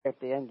At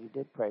the end, you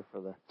did pray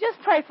for the... Just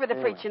pray for the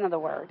preaching of the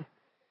word.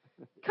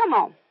 Come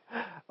on.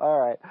 All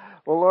right.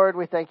 Well, Lord,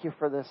 we thank you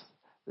for this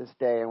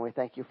day, and we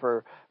thank you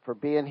for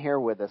being here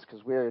with us,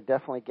 because we are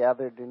definitely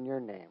gathered in your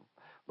name.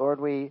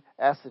 Lord, we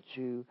ask that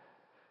you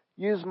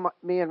use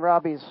me and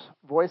Robbie's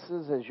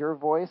voices as your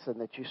voice, and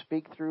that you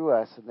speak through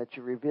us, and that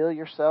you reveal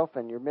yourself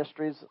and your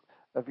mysteries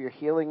of your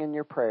healing and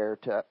your prayer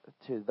to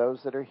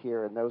those that are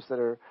here and those that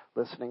are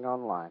listening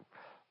online.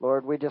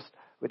 Lord, we just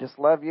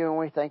love you, and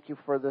we thank you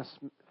for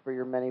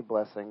your many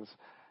blessings.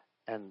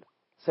 And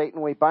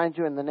Satan, we bind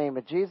you in the name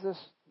of Jesus.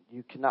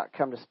 You cannot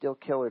come to steal,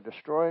 kill, or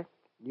destroy.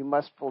 You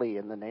must flee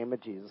in the name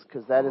of Jesus,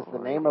 because that is the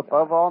name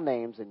above all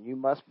names, and you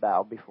must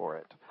bow before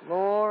it.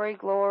 Glory,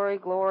 glory,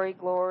 glory,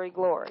 glory,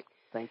 glory.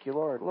 Thank you,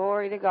 Lord.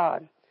 Glory to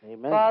God.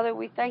 Amen. Father,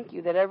 we thank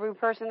you that every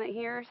person that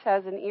hears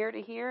has an ear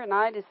to hear, an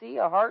eye to see,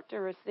 a heart to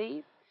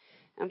receive.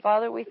 And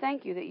Father, we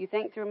thank you that you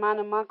think through mine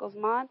and Michael's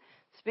mind,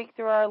 speak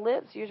through our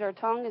lips, use our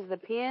tongue as the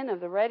pen of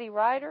the ready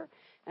writer.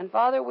 And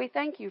Father, we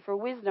thank you for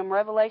wisdom,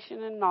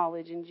 revelation, and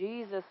knowledge in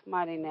Jesus'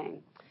 mighty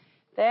name.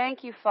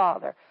 Thank you,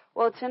 Father.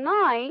 Well,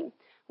 tonight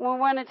we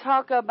want to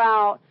talk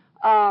about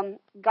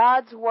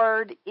God's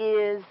Word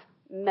is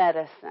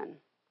medicine.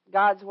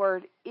 God's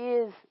Word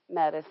is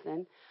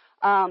medicine.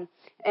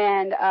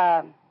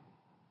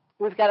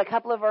 We've got a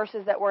couple of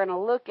verses that we're going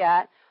to look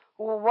at.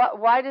 Well,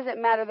 why does it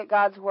matter that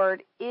God's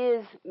Word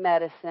is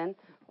medicine?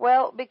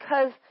 Well,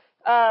 because,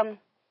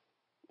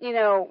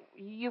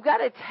 you've got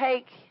to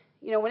take,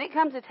 when it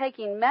comes to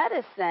taking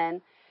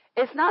medicine,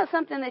 it's not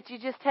something that you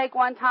just take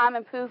one time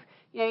and poof,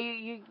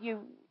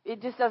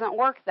 it just doesn't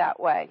work that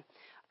way.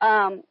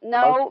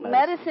 No,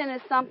 medicine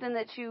is something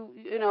that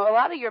a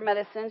lot of your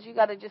medicines, you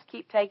got to just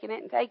keep taking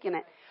it and taking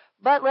it.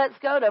 But let's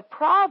go to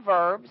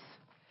Proverbs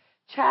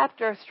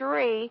chapter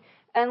 3,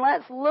 and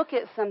let's look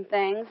at some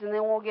things, and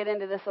then we'll get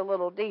into this a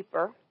little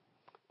deeper.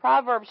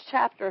 Proverbs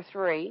chapter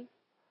 3,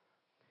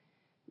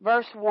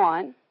 verse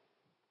 1.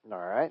 All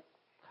right.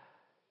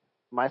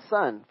 My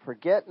son,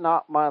 forget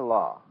not my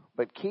law,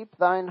 but keep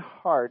thine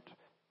heart,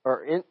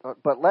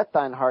 but let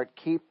thine heart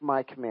keep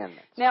my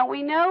commandments. Now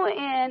we know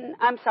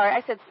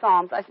I said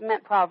Psalms. I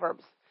meant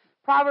Proverbs.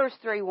 Proverbs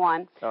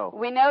 3:1. Oh.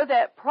 We know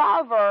that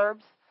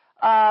Proverbs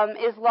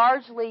is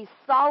largely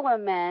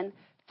Solomon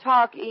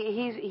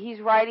he's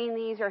writing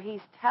these, or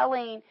he's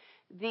telling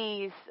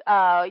these,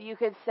 you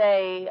could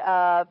say,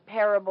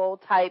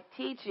 parable type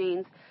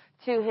teachings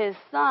to his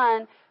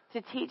son to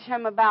teach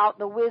him about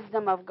the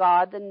wisdom of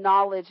God, the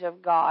knowledge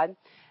of God.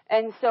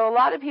 And so a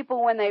lot of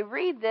people, when they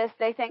read this,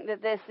 they think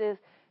that this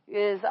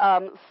is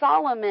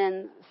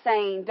Solomon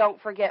saying,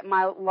 don't forget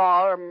my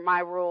law or my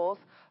rules.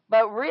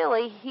 But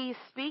really, he's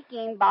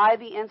speaking by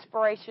the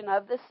inspiration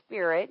of the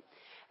Spirit.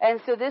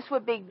 And so this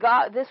would be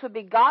God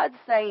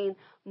saying,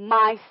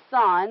 my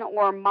son,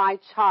 or my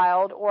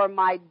child, or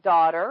my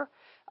daughter.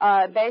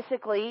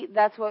 Basically,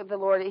 that's what the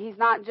Lord, he's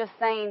not just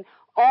saying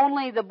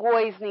only the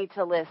boys need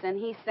to listen.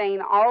 He's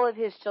saying all of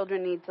his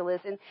children need to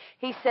listen.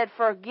 He said,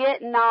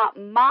 forget not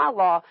my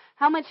law.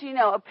 How much you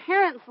know? A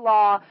parent's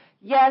law,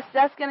 yes,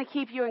 that's going to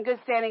keep you in good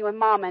standing with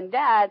mom and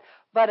dad,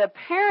 but a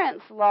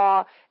parent's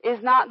law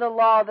is not the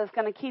law that's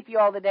going to keep you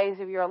all the days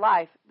of your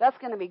life. That's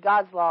going to be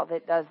God's law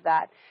that does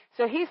that.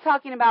 So he's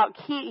talking about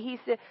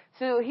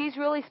so he's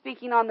really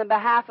speaking on the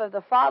behalf of the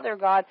Father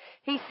God.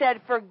 He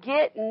said,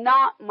 forget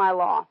not my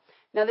law.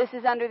 Now, this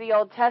is under the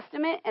Old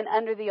Testament, and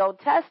under the Old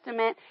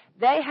Testament,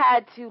 they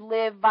had to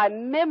live by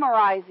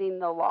memorizing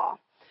the law.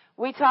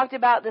 We talked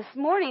about this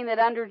morning that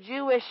under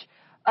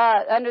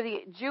the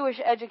Jewish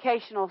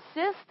educational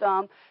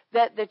system,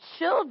 that the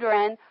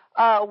children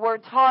were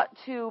taught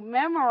to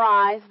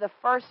memorize the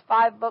first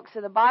 5 books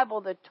of the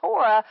Bible, the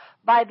Torah,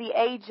 by the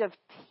age of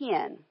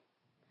 10.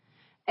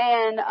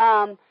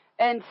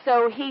 And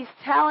so he's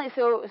telling,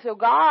 so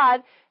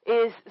God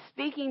is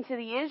speaking to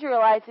the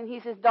Israelites, and he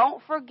says,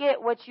 don't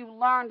forget what you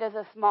learned as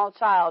a small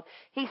child.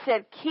 He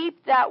said,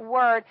 keep that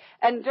word.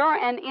 And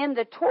in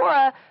the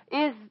Torah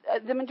is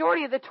the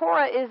majority of the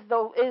Torah is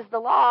the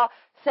law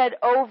said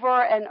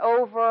over and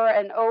over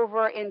and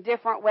over in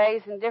different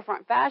ways, in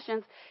different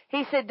fashions.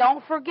 He said,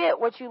 don't forget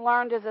what you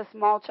learned as a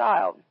small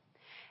child.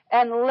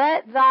 And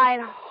let thine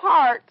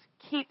heart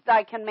keep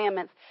thy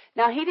commandments.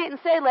 Now, he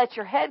didn't say let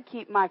your head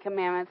keep my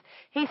commandments.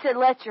 He said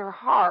let your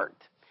heart.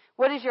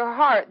 What is your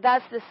heart?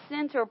 That's the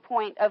center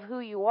point of who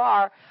you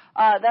are.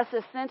 That's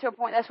the center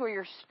point. That's where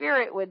your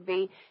spirit would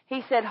be.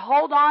 He said,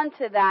 hold on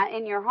to that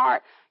in your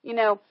heart.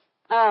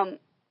 I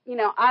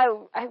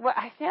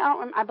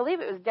believe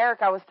it was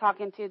Derek I was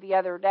talking to the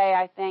other day,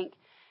 I think.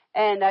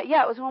 And,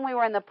 it was when we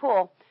were in the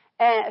pool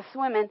and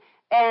swimming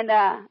and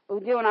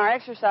doing our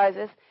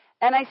exercises.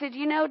 And I said,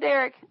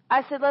 Derek,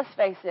 I said, let's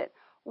face it.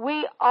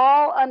 We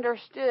all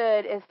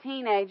understood as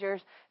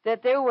teenagers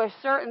that there were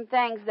certain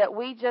things that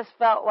we just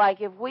felt like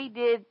if we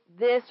did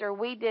this or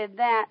we did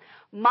that,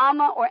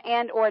 mama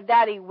or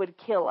daddy would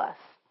kill us.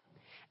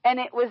 And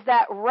it was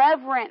that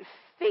reverent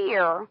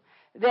fear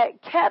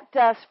that kept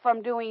us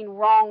from doing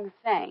wrong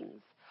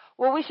things.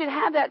 Well, we should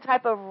have that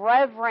type of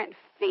reverent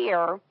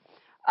fear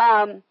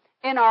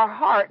in our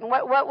heart. And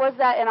what was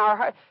that in our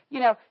heart?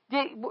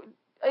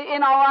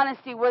 In all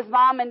honesty, was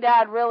Mom and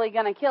Dad really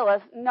going to kill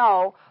us?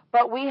 No,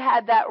 but we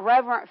had that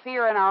reverent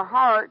fear in our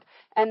heart,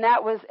 and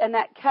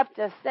that kept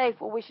us safe.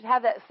 Well, we should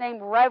have that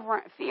same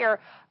reverent fear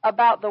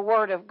about the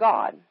Word of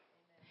God.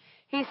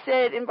 He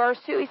said in verse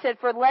 2, he said,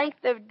 for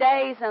length of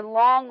days,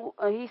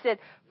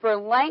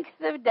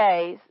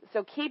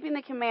 so keeping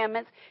the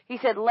commandments, he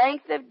said,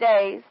 length of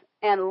days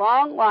and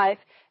long life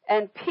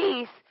and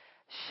peace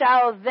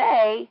shall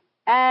they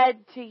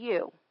add to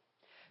you.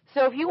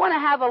 So if you want to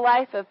have a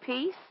life of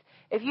peace,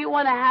 if you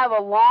want to have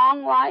a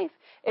long life,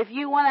 if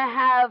you want to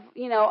have,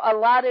 a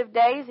lot of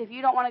days, if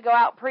you don't want to go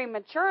out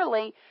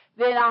prematurely,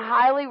 then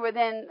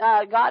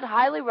God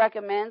highly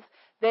recommends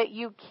that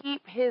you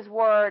keep His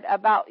word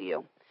about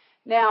you.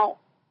 Now,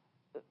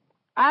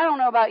 I don't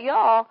know about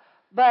y'all,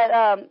 but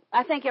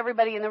I think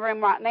everybody in the room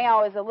right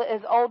now is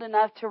old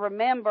enough to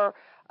remember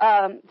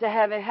to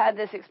have had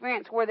this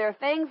experience where there are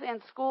things in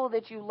school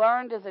that you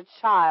learned as a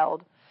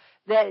child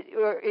that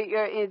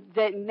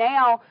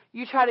now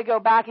you try to go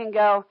back and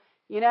go,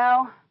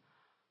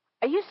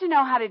 I used to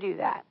know how to do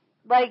that.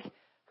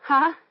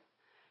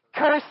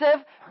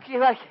 Cursive,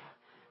 because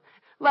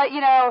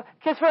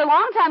for a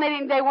long time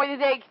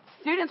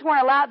students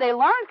weren't allowed. They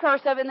learned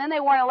cursive, and then they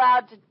weren't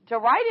allowed to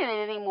write in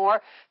it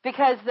anymore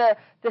because the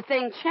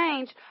thing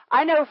changed.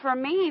 I know for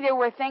me, there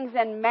were things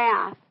in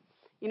math.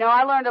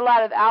 I learned a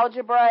lot of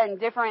algebra and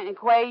different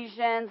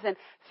equations and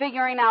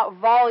figuring out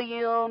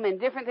volume and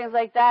different things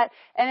like that.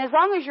 And as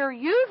long as you're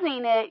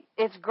using it,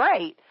 it's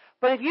great.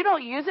 But if you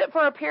don't use it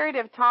for a period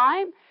of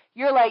time,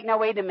 you're like, no,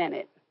 wait a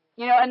minute.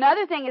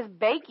 Another thing is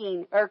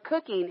baking or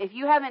cooking. If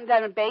you haven't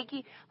done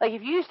baking, like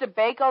if you used to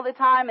bake all the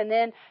time and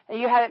then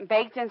you haven't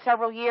baked in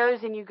several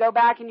years and you go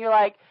back and you're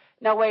like,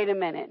 no, wait a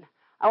minute.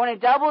 I want to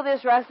double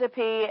this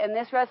recipe, and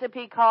this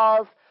recipe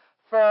calls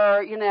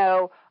for,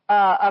 1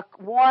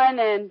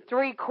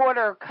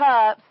 3/4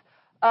 cups.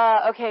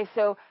 Okay,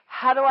 so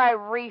how do I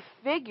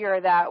refigure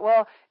that?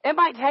 Well, it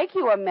might take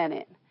you a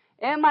minute.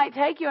 It might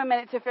take you a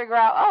minute to figure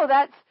out,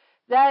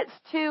 that's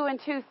 2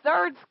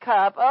 2/3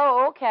 cup.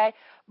 Oh, okay.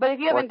 But if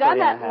you haven't done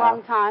that in a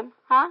long time,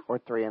 Or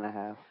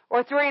 3.5.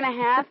 Or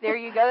 3.5. There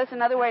you go. That's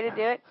another way to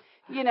do it.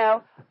 It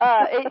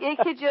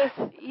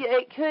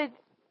could,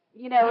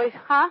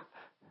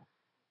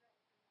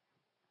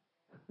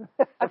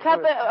 a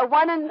cup, a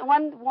 1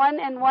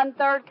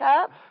 1/3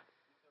 cup.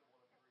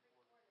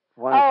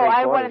 1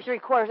 3/4. 1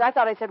 3/4. I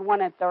thought I said 1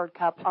 1/3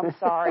 cup. I'm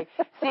sorry.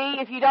 See,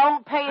 if you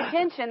don't pay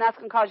attention, that's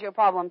going to cause you a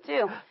problem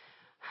too.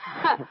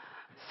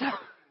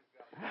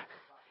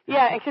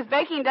 Yeah, because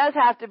baking does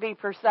have to be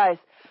precise.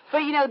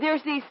 But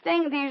there's these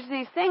things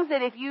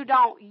that if you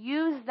don't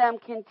use them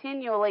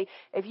continually,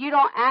 if you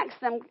don't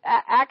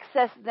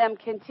access them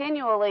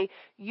continually,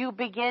 you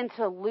begin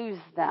to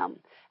lose them.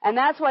 And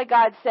that's why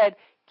God said,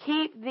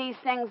 keep these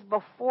things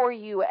before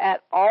you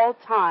at all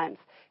times.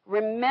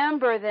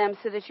 Remember them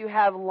so that you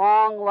have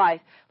long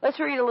life. Let's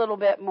read a little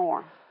bit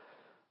more.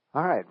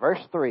 All right,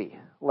 verse 3.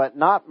 Let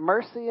not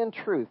mercy and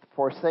truth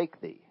forsake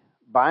thee.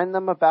 Bind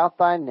them about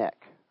thy neck.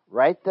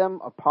 Write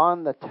them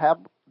upon the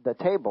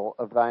table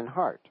of thine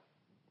heart.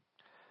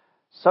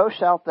 So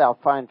shalt thou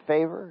find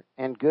favor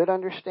and good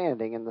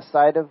understanding in the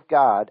sight of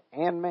God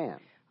and man.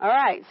 All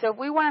right, so if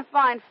we want to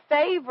find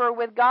favor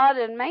with God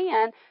and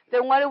man,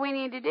 then what do we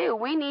need to do?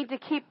 We need to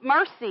keep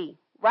mercy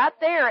right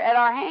there at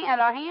our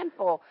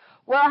handful.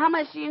 Well, how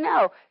much do you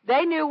know?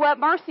 They knew what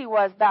mercy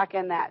was back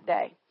in that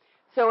day.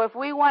 So if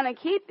we want to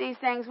keep these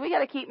things, we got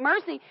to keep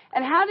mercy.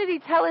 And how did He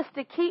tell us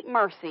to keep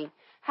mercy?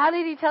 How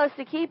did He tell us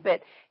to keep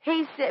it?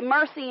 He said,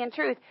 mercy and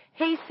truth.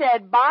 He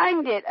said,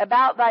 bind it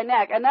about thy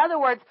neck. In other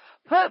words,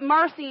 put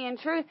mercy and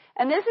truth.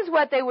 And this is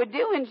what they would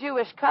do in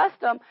Jewish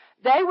custom.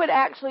 They would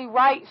actually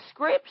write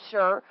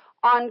scripture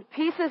on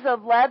pieces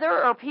of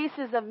leather or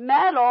pieces of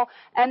metal,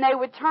 and they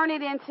would turn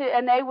it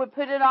and they would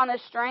put it on a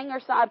string or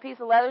a piece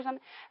of leather or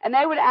something, and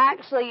they would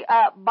actually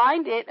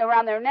bind it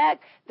around their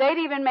neck. They'd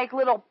even make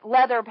little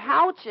leather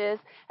pouches,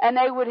 and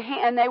they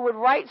would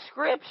write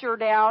scripture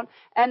down,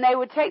 and they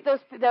would take those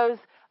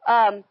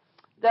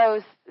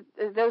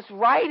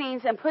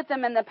writings and put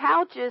them in the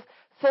pouches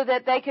so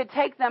that they could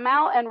take them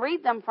out and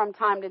read them from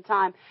time to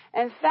time.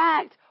 In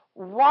fact,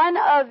 one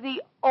of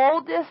the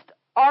oldest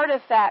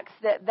artifacts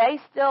that they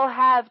still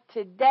have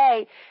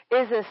today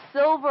is a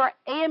silver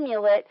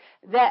amulet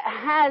that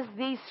has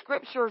these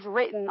scriptures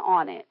written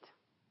on it.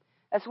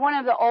 That's one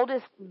of the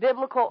oldest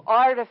biblical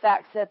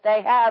artifacts that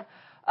they have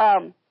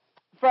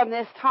from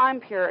this time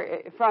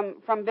period,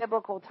 from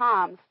biblical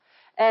times.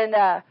 And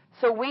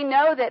so we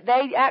know that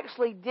they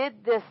actually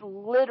did this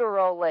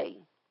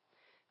literally.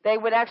 They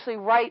would actually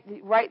write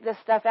this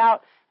stuff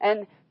out.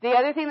 And the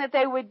other thing that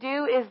they would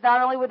do is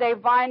not only would they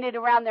bind it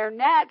around their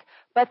neck,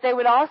 but they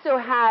would also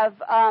have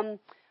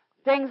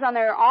things on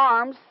their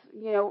arms,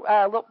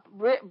 little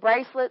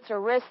bracelets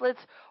or wristlets,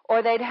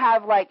 or they'd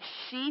have like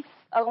sheaths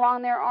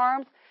along their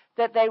arms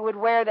that they would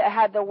wear that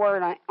had the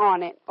word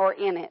on it or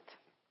in it.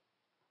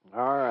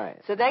 All right.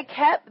 So they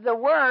kept the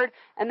word,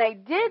 and they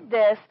did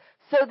this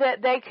so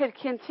that they could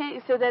continue,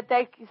 so that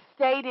they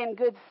stayed in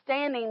good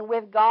standing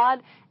with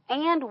God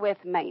and with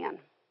man.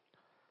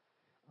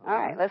 All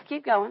right, let's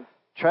keep going.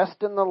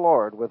 Trust in the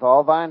Lord with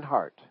all thine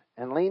heart,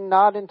 and lean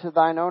not into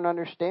thine own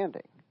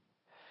understanding.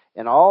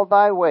 In all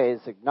thy ways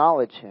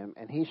acknowledge him,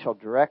 and he shall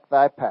direct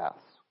thy paths.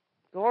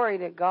 Glory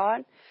to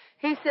God.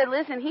 He said,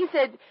 listen, he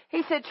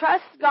said,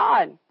 trust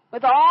God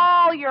with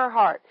all your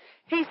heart.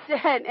 He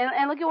said,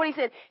 and look at what he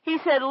said. He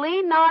said,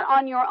 lean not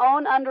on your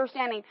own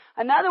understanding.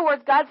 In other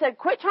words, God said,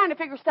 quit trying to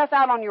figure stuff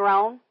out on your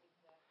own.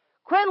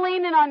 Quit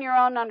leaning on your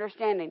own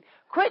understanding.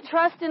 Quit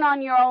trusting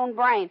on your own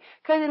brain.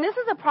 And this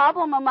is a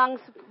problem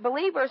amongst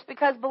believers,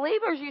 because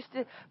believers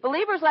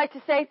like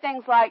to say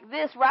things like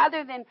this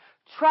rather than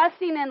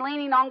trusting and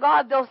leaning on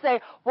God. They'll say,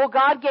 well,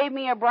 God gave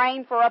me a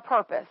brain for a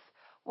purpose.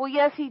 Well,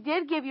 yes, He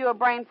did give you a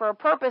brain for a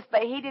purpose,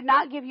 but He did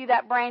not give you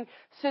that brain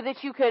so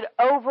that you could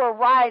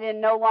override and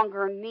no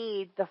longer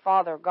need the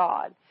Father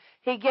God.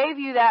 He gave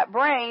you that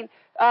brain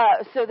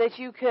so that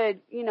you could,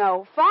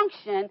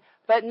 function,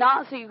 but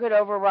not so you could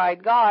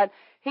override God.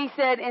 He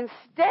said,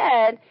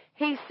 instead,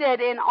 He said,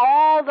 in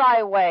all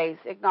thy ways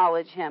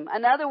acknowledge Him.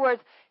 In other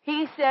words,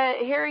 He said,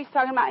 here He's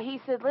talking about, He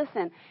said,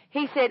 listen,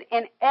 He said,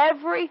 in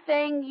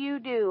everything you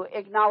do,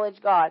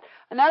 acknowledge God.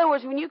 In other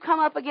words, when you come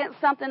up against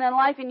something in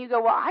life and you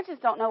go, well, I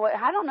don't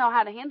know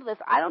how to handle this.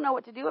 I don't know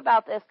what to do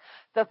about this.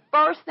 The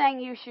first thing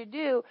you should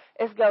do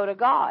is go to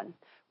God.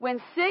 When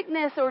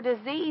sickness or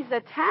disease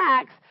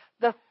attacks,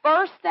 the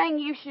first thing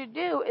you should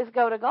do is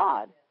go to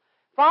God.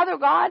 Father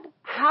God,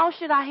 how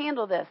should I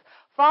handle this?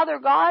 Father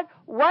God,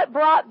 what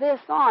brought this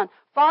on?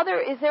 Father,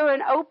 is there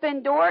an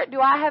open door?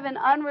 Do I have an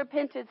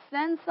unrepented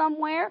sin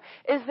somewhere?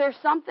 Is there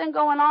something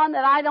going on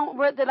that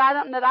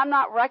I'm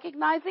not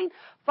recognizing?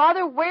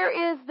 Father,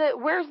 where's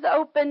the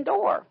open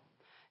door?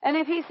 And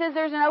if He says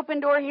there's an open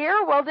door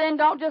here, well then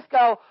don't just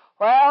go,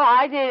 well,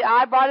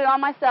 I brought it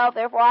on myself,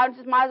 therefore I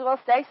just might as well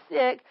stay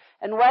sick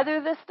and weather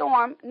the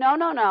storm.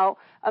 No.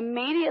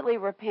 Immediately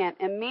repent.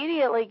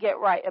 Immediately get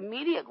right.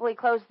 Immediately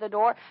close the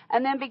door.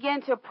 And then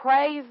begin to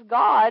praise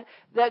God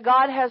that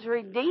God has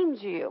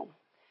redeemed you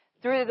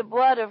through the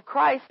blood of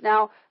Christ.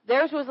 Now,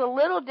 theirs was a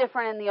little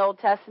different in the Old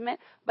Testament,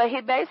 but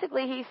he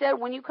said,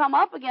 when you come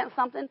up against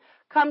something,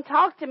 come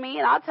talk to me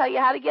and I'll tell you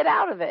how to get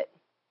out of it.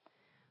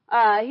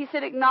 He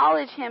said,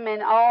 acknowledge Him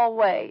in all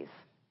ways.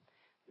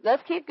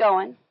 Let's keep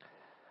going.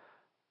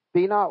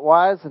 Be not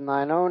wise in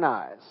thine own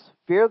eyes.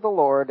 Fear the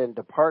Lord and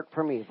depart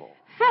from evil.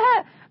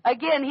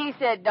 Again, He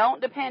said,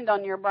 don't depend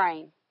on your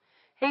brain.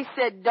 He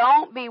said,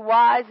 don't be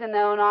wise in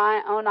their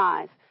own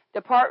eyes.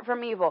 Depart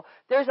from evil.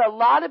 There's a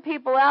lot of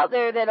people out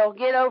there that'll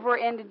get over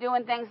into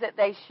doing things that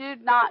they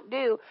should not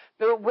do,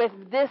 but with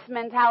this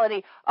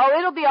mentality, oh,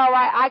 it'll be all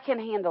right, I can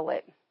handle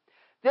it.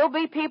 There'll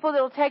be people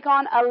that'll take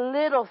on a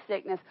little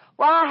sickness.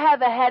 Well, I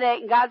have a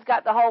headache and God's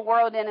got the whole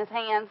world in His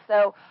hands,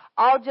 so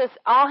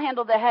I'll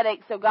handle the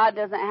headache so God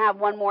doesn't have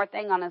one more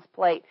thing on His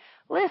plate.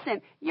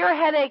 Listen, your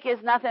headache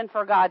is nothing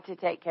for God to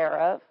take care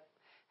of.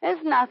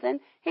 It's nothing.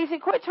 He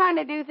said, quit trying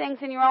to do things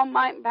in your own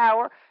might and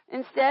power.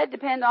 Instead,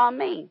 depend on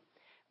me.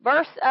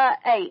 Verse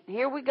 8,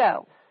 here we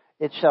go.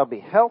 It shall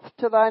be health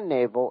to thy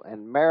navel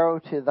and marrow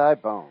to thy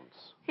bones.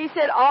 He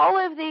said, all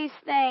of these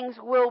things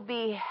will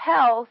be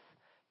health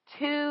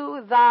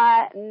to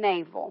thy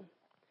navel.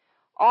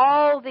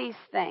 All these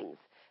things.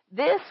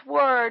 This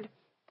word,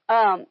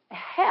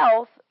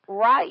 health,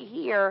 right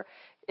here,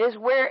 is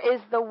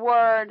the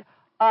word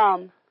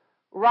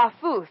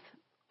Raphuth.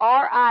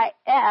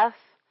 R-I-F.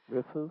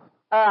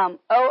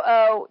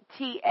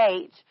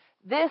 O-O-T-H.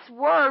 This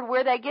word,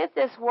 where they get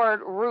this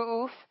word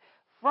Ruth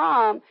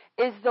from,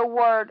 is the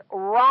word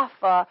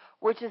Rapha,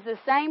 which is the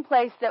same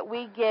place that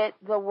we get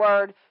the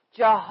word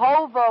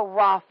Jehovah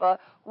Rapha,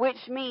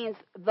 which means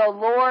the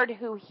Lord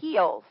who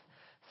heals.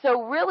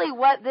 So really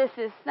what this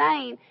is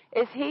saying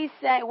is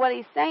what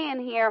he's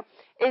saying here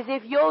is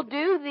if you'll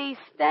do these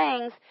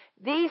things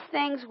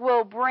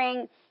will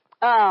bring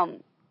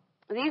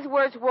these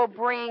words will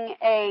bring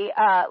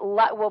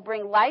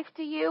life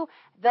to you.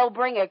 They'll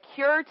bring a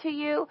cure to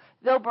you.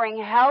 They'll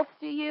bring health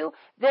to you.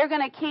 They're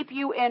going to keep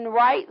you in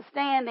right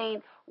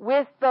standing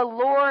with the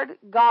Lord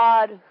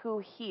God who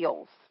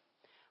heals.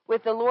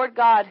 With the Lord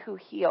God who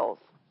heals.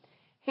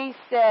 He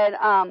said,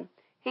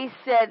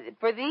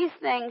 for these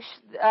things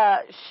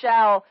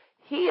shall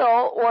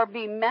heal or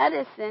be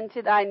medicine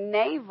to thy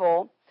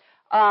navel,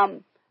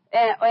 and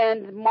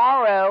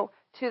marrow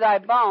to thy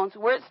bones.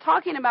 Where it's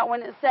talking about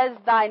when it says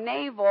thy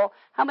navel,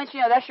 how much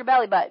that's your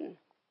belly button.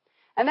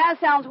 And that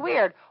sounds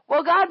weird.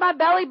 Well, God, my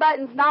belly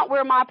button's not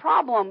where my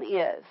problem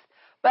is.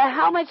 But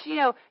how much,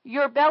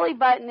 your belly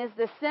button is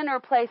the center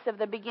place of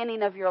the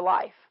beginning of your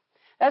life.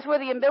 That's where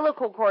the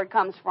umbilical cord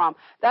comes from.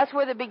 That's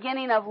where the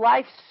beginning of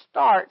life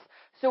starts.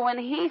 So when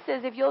He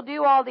says, if you'll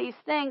do all these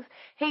things,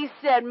 He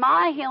said,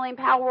 my healing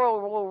power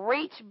will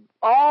reach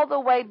all the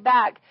way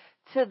back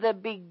to the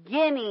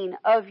beginning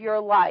of your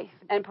life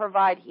and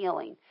provide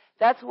healing.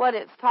 That's what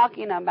it's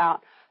talking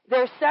about.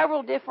 There's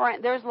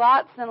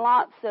lots and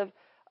lots of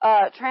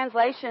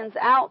translations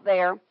out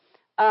there.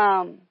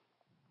 The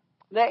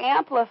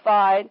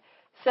Amplified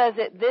says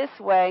it this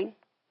way.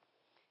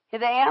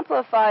 The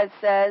Amplified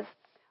says,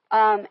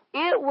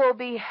 it will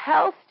be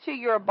health to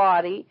your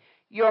body,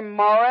 your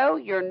marrow,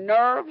 your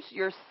nerves,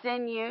 your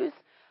sinews,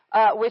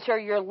 which are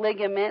your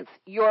ligaments,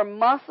 your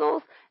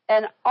muscles,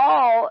 and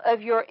all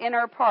of your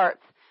inner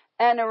parts,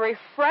 and a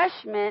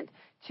refreshment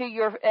to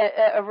your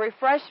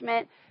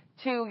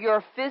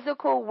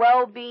physical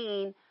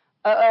well-being,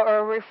 or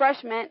a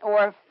refreshment or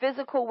a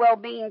physical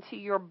well-being to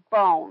your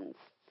bones.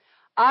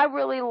 I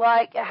really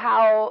like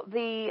how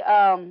the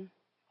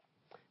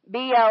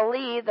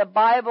BLE, the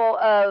Bible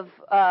of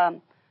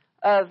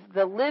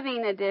the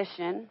Living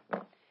Edition,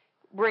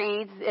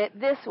 reads it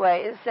this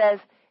way. It says,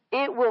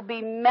 "It will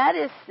be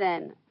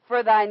medicine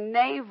for thy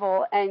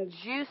navel and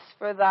juice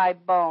for thy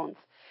bones."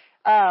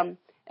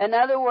 In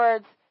other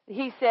words,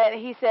 he said,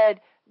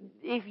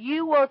 if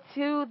you will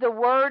to the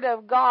Word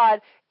of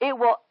God, it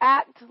will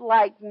act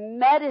like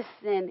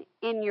medicine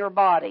in your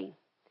body.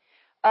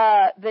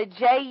 The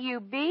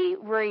JUB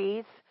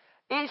reads,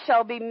 "It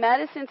shall be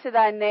medicine to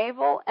thy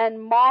navel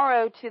and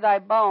marrow to thy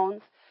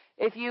bones."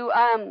 If you,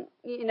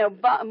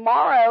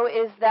 marrow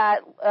is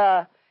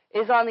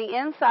is on the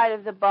inside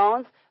of the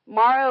bones.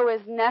 Marrow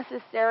is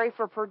necessary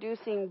for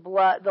producing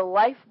blood, the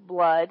life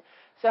blood.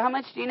 So how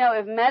much do you know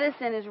if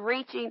medicine is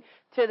reaching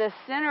to the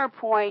center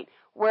point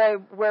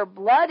where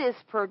blood is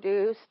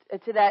produced,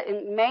 to that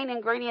main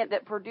ingredient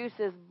that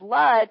produces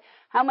blood,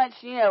 how much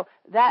do you know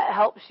that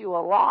helps you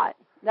a lot?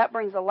 That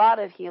brings a lot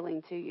of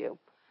healing to you.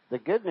 The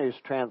Good News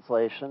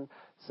Translation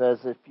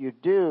says, if you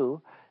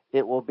do,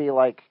 it will be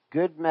like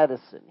good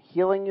medicine,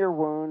 healing your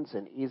wounds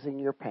and easing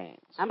your pains.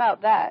 How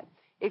about that?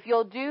 If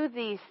you'll do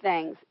these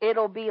things,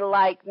 it'll be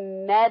like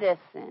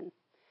medicine.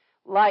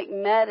 Like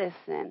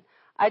medicine.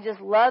 I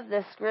just love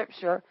this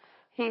scripture.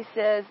 He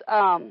says,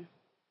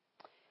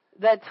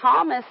 the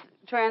Thomas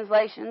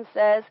translation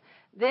says,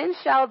 "Then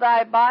shall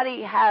thy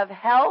body have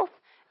health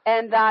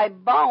and thy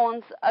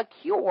bones a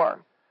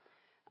cure."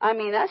 I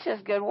mean, that's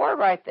just a good word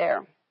right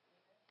there.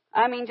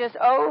 I mean, just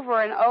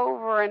over and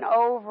over and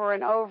over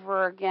and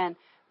over again,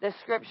 the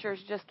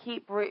scriptures just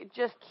keep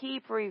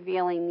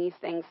revealing these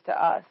things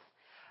to us.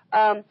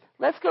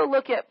 Let's go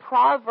look at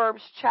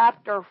Proverbs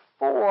chapter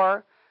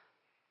 4,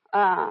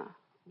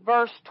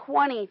 verse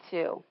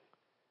 22.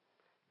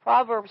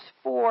 Proverbs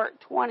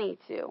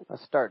 4:22.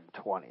 Let's start at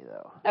 20,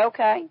 though.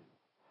 Okay.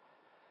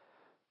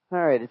 All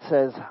right, it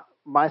says,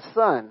 "My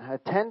son,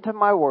 attend to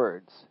my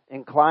words.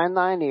 Incline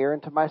thine ear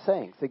unto my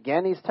sayings."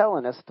 Again, he's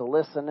telling us to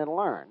listen and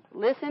learn.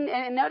 Listen,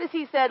 and notice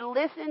he said,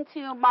 "Listen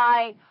to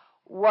my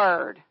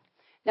word."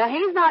 Now,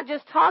 he's not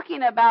just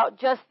talking about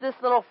just this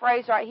little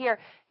phrase right here.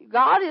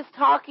 God is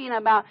talking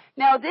about,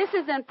 now this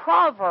is in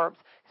Proverbs.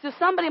 So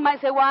somebody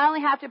might say, well, I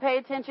only have to pay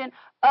attention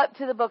up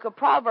to the book of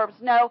Proverbs.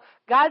 No,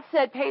 God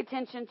said pay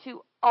attention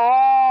to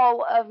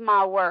all of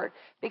my word,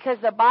 because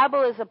the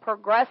Bible is a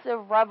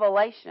progressive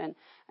revelation.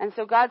 And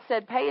so God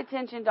said pay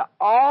attention to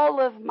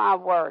all of my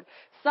word.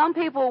 Some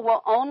people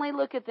will only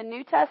look at the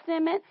New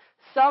Testament.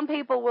 Some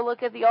people will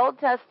look at the Old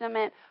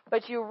Testament.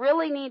 But you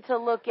really need to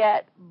look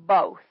at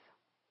both,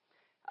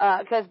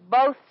 because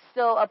both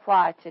still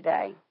apply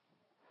today.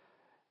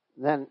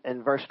 Then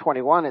in verse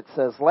 21 it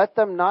says, "Let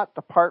them not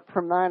depart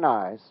from thine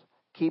eyes,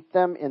 keep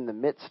them in the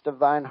midst of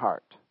thine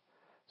heart."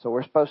 So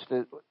we're supposed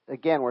to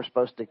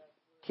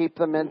keep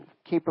them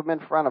in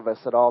front of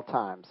us at all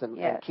times,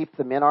 and keep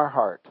them in our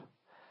heart.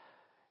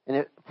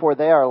 For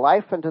they are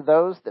life unto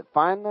those that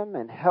find them,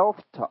 and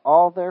health to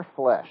all their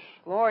flesh.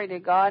 Glory to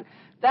God.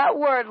 That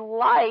word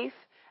life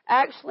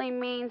actually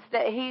means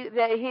that he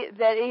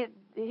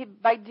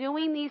by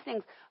doing these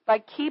things, by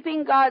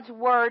keeping God's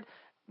word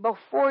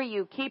before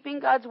you, keeping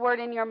God's word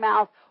in your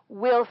mouth,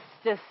 will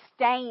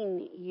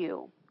sustain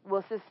you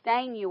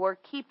or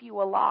keep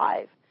you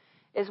alive,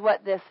 is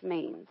what this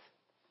means.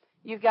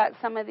 You've got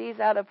some of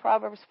these out of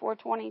Proverbs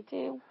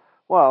 4:22.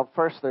 Well,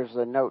 first there's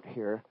a note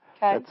here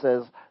that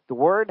says the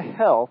word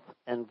health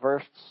in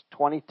verse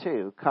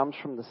 22 comes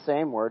from the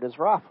same word as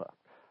Rapha,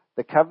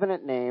 the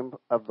covenant name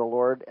of the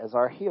Lord as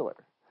our healer.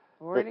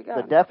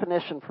 The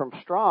definition from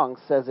Strong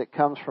says it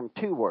comes from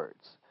two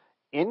words,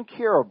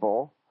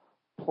 incurable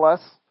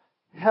plus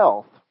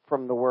health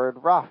from the word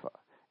Rapha.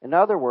 In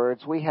other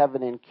words, we have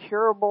an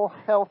incurable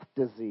health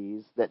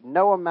disease that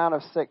no amount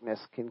of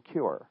sickness can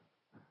cure.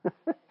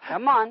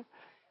 Come on.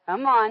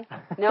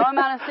 No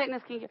amount of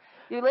sickness can cure.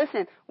 You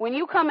listen, when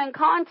you come in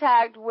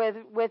contact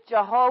with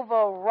Jehovah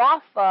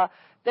Rapha,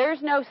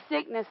 there's no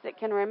sickness that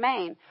can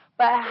remain.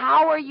 But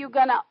how are you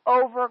going to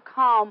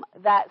overcome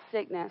that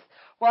sickness?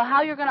 Well,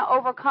 how you're going to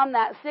overcome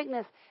that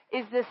sickness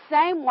is the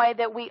same way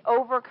that we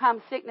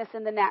overcome sickness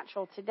in the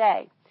natural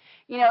today.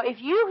 You know,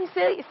 if you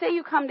say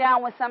you come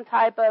down with some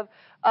type of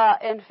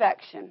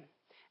infection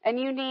and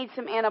you need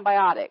some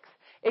antibiotics,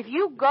 if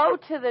you go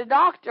to the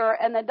doctor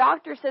and the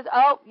doctor says,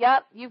 "Oh,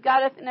 yep, you've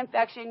got an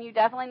infection, you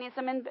definitely need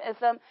some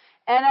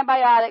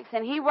antibiotics,"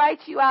 and he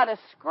writes you out a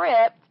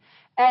script,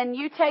 and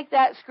you take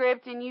that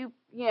script and you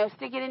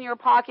stick it in your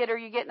pocket, or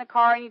you get in the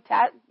car and you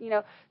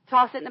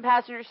toss it in the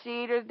passenger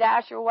seat or the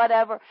dash or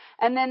whatever,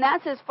 and then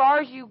that's as far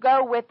as you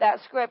go with that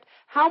script,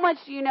 how much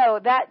do you know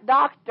that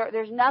doctor,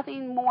 there's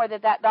nothing more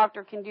that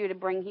doctor can do to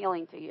bring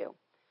healing to you?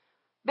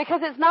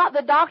 Because it's not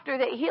the doctor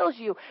that heals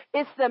you.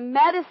 It's the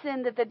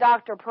medicine that the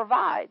doctor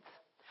provides.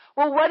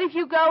 Well, what if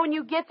you go and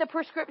you get the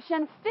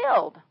prescription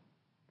filled,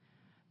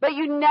 but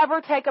you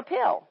never take a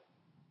pill?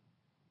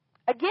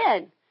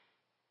 Again,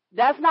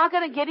 that's not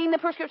going to, getting the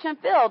prescription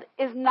filled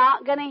is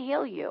not going to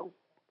heal you.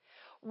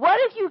 What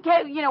if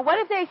what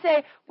if they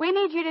say, we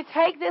need you to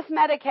take this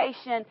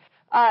medication?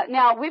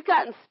 Now, we've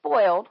gotten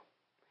spoiled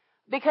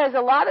because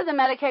a lot of the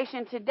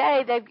medication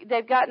today,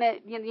 they've gotten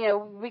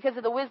it, because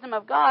of the wisdom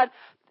of God,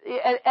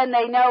 and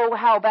they know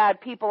how bad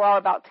people are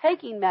about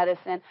taking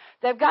medicine.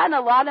 They've gotten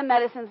a lot of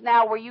medicines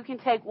now where you can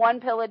take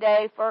one pill a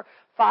day for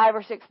 5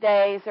 or 6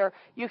 days, or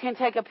you can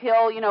take a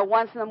pill,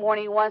 once in the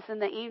morning, once in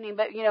the evening.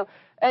 But,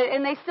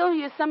 and they still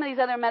use some of these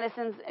other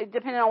medicines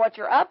depending on what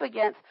you're up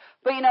against.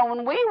 But,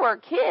 when we were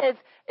kids,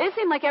 it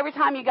seemed like every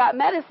time you got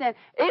medicine,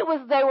 they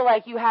were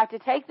like, you have to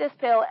take this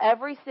pill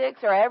every 6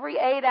 or every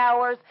 8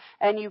 hours,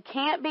 and you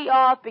can't be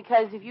off,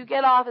 because if you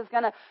get off,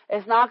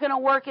 it's not going to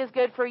work as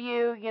good for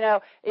you.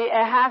 It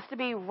has to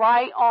be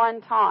right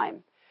on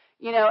time.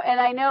 And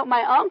I know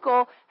my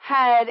uncle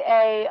had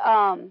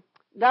a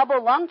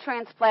double lung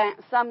transplant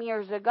some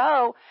years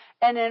ago,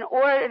 and in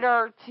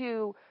order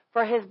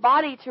for his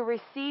body to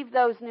receive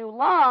those new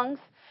lungs,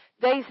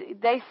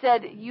 they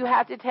said you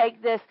have to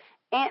take this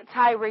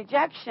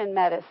anti-rejection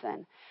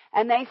medicine.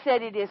 And they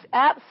said it is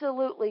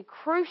absolutely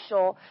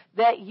crucial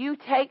that you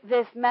take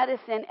this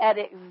medicine at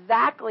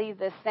exactly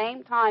the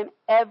same time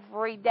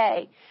every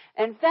day.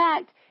 In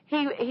fact,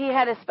 he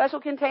had a special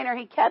container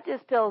he kept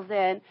his pills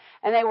in,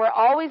 and they were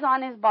always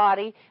on his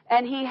body,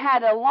 and he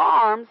had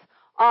alarms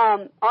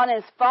on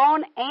his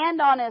phone and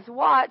on his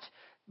watch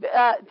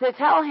to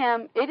tell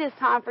him it is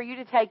time for you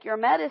to take your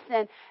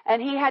medicine.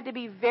 And he had to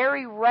be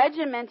very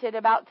regimented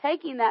about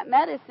taking that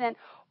medicine,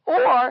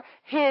 or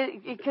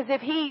because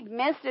if he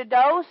missed a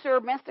dose or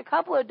missed a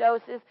couple of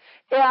doses,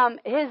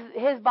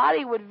 his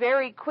body would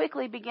very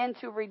quickly begin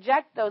to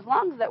reject those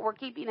lungs that were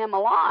keeping him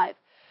alive.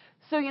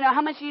 So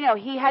how much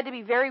he had to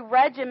be very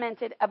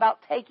regimented about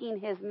taking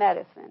his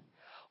medicine.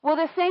 Well,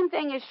 the same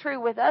thing is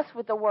true with us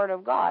with the Word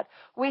of God.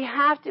 We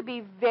have to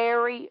be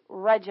very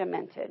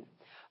regimented.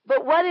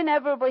 But what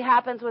inevitably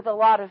happens with a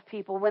lot of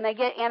people when they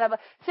get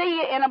say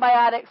you get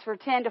antibiotics for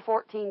 10 to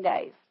 14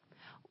 days.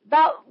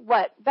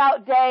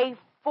 About day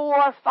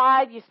 4 or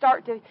 5, you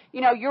start to,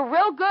 you're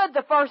real good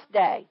the first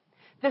day.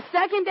 The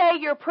second day,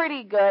 you're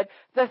pretty good.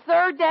 The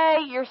third day,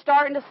 you're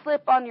starting to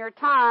slip on your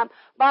time.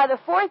 By the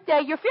fourth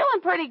day, you're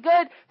feeling pretty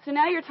good, so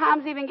now your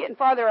time's even getting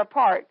farther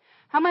apart.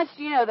 How much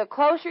do you know? The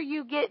closer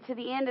you get to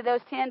the end of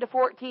those 10 to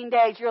 14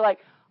 days, you're like,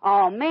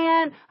 oh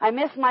man, I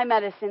missed my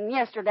medicine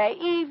yesterday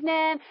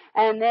evening,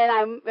 and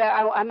then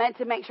I meant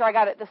to make sure I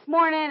got it this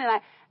morning,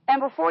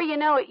 and before you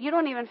know it, you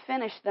don't even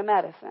finish the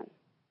medicine.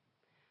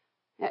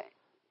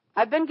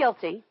 I've been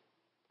guilty.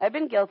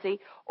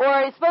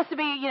 Or it's supposed to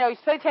be, you're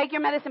supposed to take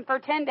your medicine for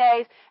 10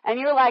 days, and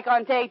you're like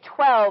on day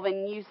 12,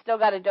 and you still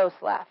got a dose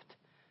left.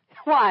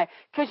 Why?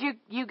 Because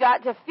you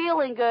got to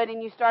feeling good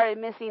and you started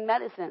missing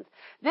medicines.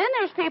 Then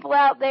there's people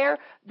out there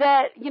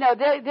that,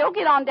 they'll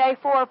get on day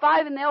 4 or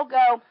 5 and they'll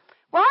go,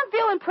 well, I'm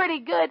feeling pretty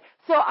good,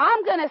 so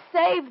I'm going to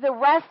save the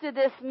rest of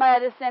this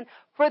medicine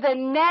for the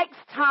next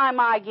time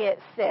I get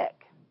sick.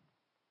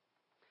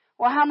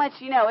 Well, how much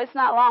it's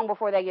not long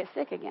before they get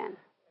sick again.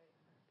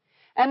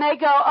 And they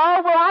go,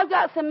 oh, well, I've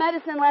got some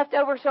medicine left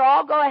over, so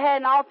I'll go ahead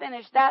and I'll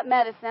finish that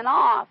medicine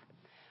off.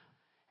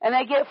 And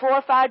they get 4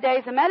 or 5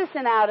 days of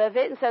medicine out of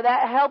it, and so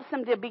that helps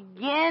them to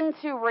begin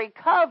to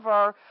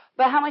recover.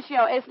 But how much,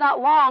 it's not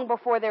long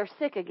before they're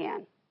sick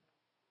again.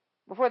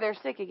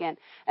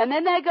 And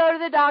then they go to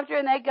the doctor,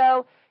 and they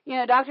go,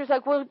 doctor's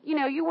like, well,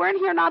 you weren't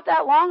here not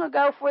that long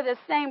ago for the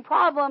same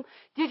problem.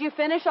 Did you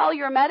finish all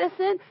your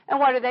medicine? And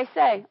what do they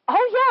say?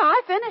 Oh, yeah,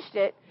 I finished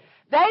it.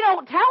 They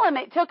don't tell them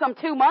it took them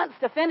 2 months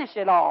to finish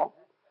it all.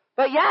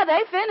 But, yeah,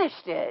 they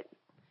finished it.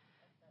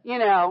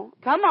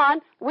 Come on.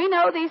 We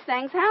know these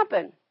things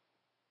happen.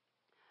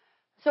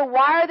 So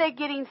why are they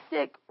getting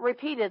sick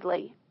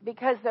repeatedly?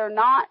 Because they're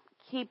not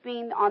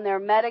keeping on their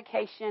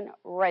medication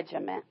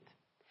regimen.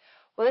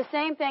 Well, the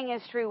same thing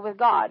is true with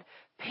God.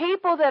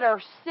 People that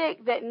are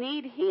sick, that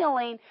need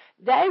healing,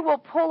 they will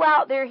pull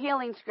out their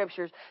healing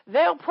scriptures.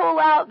 They'll pull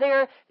out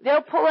their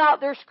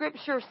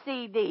scripture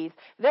CDs.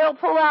 They'll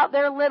pull out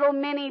their little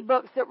mini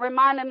books that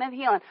remind them of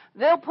healing.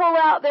 They'll pull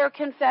out their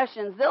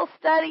confessions. They'll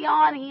study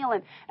on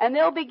healing, and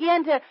they'll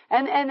begin to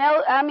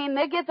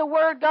they get the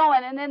word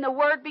going, and then the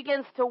word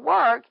begins to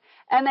work,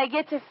 and they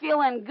get to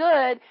feeling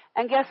good.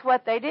 And guess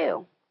what they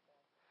do?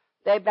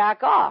 They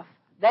back off.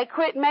 They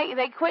quit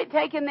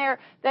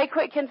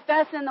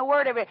confessing the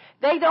word every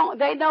day.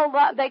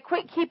 They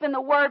quit keeping the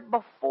word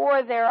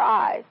before their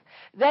eyes.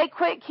 They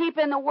quit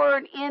keeping the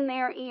word in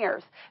their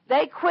ears.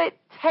 They quit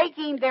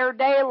taking their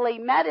daily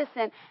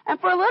medicine. And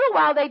for a little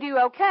while they do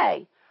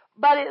okay.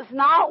 but it's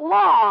not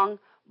long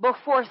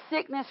before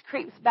sickness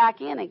creeps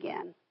back in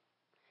again.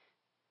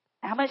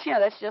 How much you know?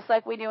 That's just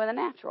like we do in the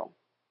natural.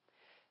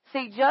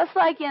 See, just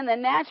like in the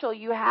natural,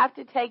 you have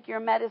to take your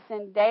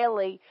medicine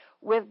daily.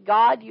 With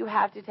God, you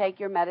have to take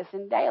your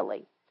medicine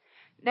daily.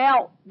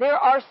 Now, there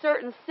are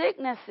certain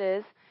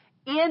sicknesses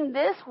in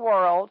this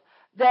world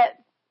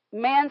that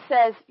man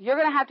says you're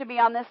going to have to be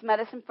on this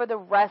medicine for the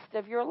rest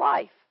of your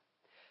life.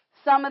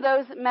 Some of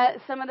those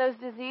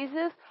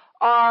diseases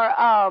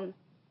are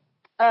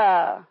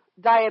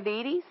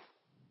diabetes.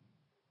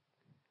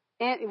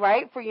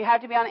 Right? You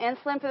have to be on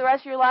insulin for the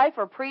rest of your life,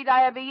 or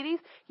pre-diabetes.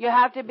 You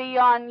have to be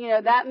on,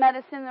 that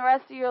medicine the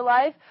rest of your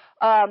life.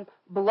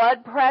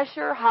 Blood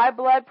pressure, high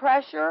blood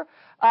pressure.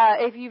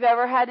 If you've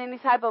ever had any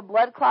type of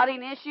blood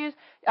clotting issues,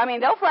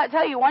 they'll flat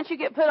tell you once you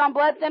get put on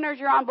blood thinners,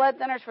 you're on blood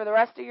thinners for the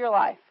rest of your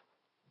life.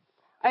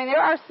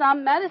 There are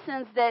some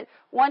medicines that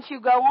once you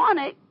go on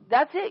it,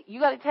 that's it. You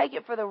got to take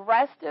it for the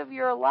rest of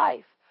your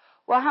life.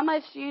 Well, how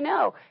much do you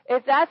know?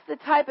 If that's the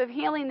type of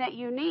healing that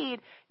you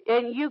need,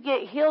 and you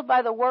get healed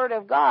by the Word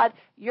of God,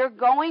 you're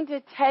going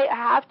to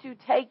have to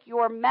take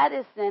your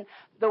medicine,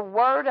 the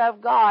Word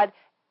of God,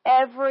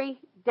 every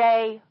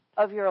day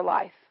of your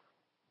life.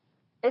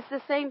 It's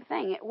the same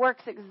thing. It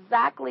works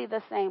exactly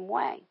the same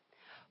way.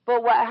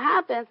 But what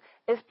happens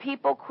is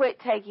people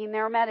quit taking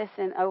their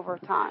medicine over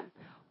time.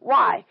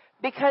 Why?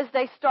 Because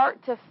they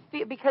start to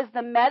feel, because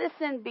the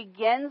medicine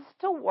begins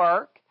to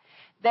work,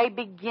 they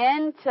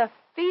begin to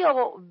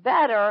feel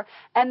better,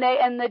 and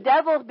the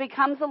devil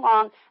comes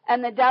along,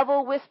 and the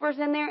devil whispers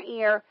in their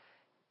ear,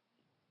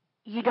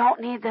 you don't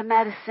need the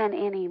medicine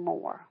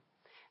anymore.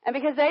 And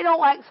because they don't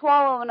like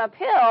swallowing a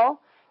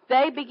pill,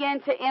 they begin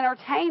to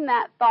entertain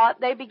that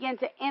thought, they begin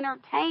to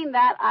entertain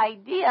that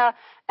idea,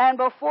 and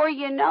before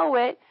you know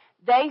it,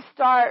 they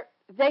start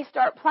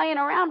playing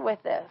around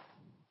with this.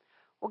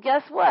 Well,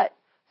 guess what?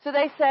 So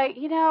they say,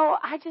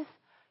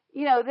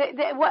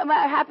 what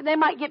might happen? They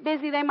might get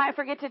busy. They might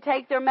forget to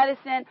take their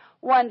medicine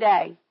one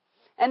day,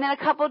 and then a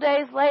couple of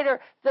days later,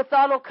 the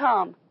thought will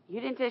come: you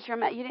didn't take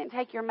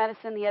your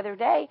medicine the other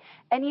day,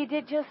 and you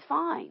did just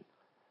fine.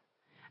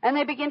 And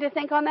they begin to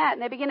think on that,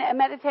 and they begin to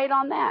meditate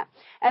on that,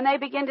 and they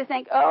begin to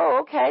think, oh,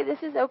 okay,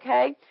 this is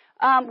okay.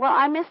 Well,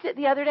 I missed it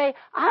the other day.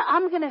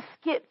 I'm going to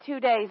skip 2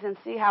 days and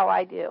see how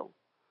I do.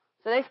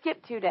 So they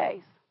skip 2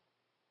 days,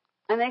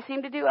 and they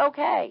seem to do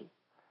okay.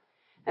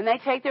 And they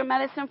take their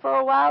medicine for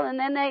a while, and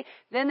then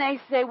they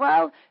say,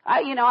 well,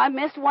 I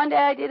missed 1 day,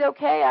 I did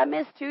okay. I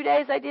missed 2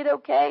 days, I did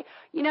okay.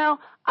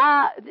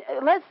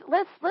 Let's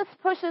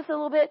push this a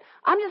little bit.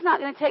 I'm just not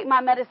going to take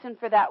my medicine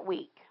for that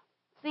week.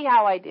 See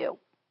how I do.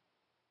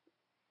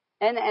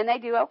 And they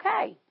do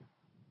okay.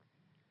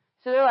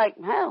 So they're like,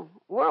 well,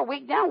 we're a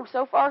week down.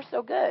 So far,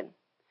 so good.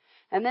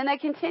 And then they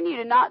continue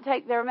to not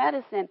take their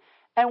medicine.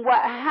 And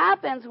what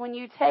happens when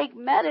you take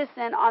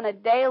medicine on a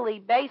daily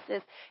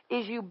basis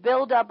is you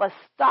build up a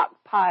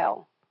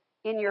stockpile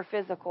in your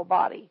physical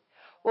body.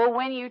 Well,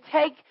 when you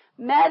take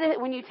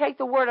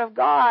the Word of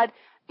God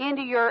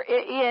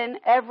in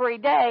every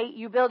day,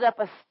 you build up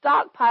a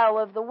stockpile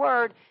of the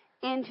Word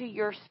into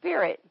your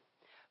spirit.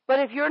 But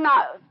if you're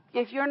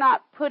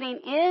not putting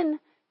in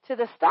to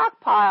the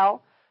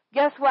stockpile,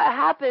 guess what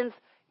happens?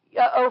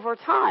 Over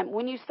time,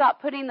 when you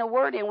stop putting the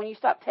Word in, when you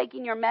stop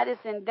taking your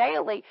medicine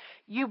daily,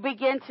 you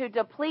begin to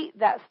deplete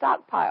that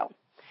stockpile.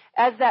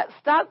 As that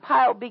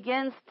stockpile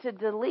begins to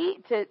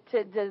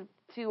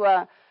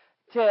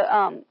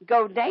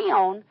go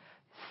down,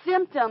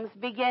 symptoms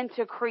begin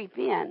to creep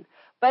in.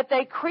 But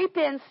they creep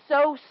in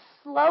so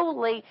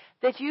slowly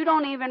that you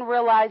don't even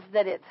realize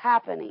that it's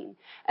happening.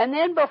 And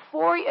then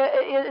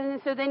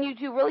so then you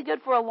do really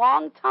good for a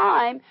long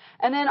time,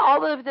 and then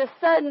all of a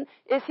sudden,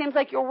 it seems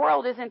like your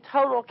world is in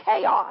total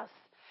chaos.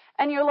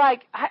 And you're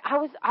like,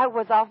 I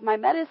was off my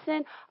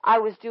medicine. I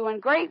was doing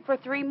great for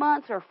 3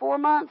 months or 4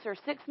 months or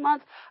 6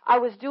 months. I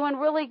was doing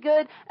really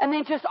good. And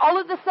then just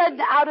all of a sudden,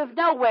 out of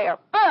nowhere,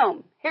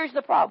 boom, here's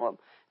the problem.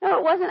 No,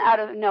 it wasn't out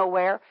of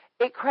nowhere.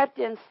 It crept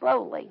in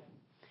slowly.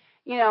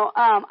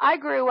 I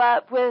grew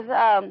up with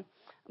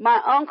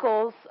my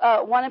uncles.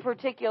 One in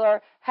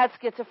particular had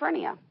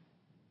schizophrenia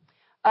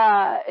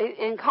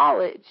in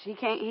college. He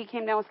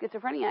came down with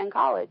schizophrenia in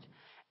college,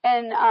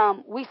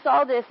 and we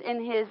saw this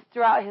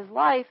throughout his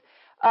life.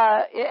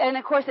 And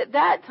of course, at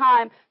that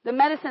time, the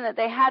medicine that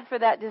they had for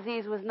that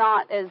disease was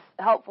not as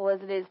helpful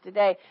as it is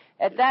today.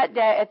 At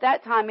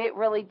that time, it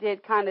really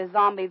did kind of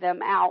zombie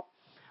them out.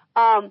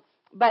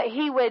 But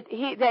he would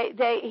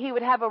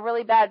have a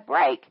really bad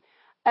break.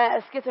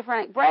 A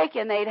schizophrenic break,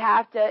 and they'd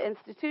have to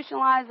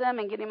institutionalize him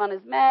and get him on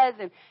his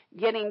meds and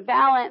get him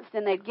balanced,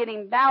 and they'd get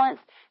him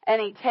balanced,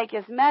 and he'd take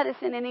his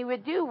medicine, and he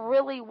would do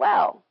really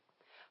well.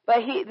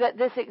 But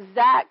this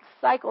exact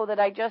cycle that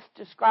I just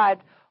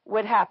described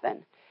would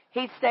happen.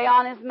 He'd stay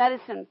on his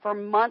medicine for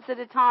months at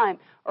a time,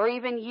 or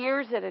even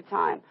years at a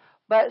time.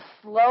 But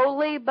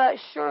slowly but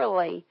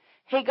surely,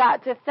 he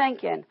got to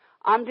thinking,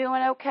 I'm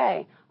doing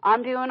okay.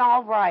 I'm doing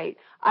all right.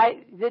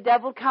 The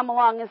devil would come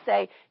along and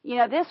say,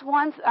 you're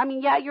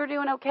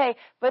doing okay,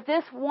 but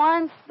this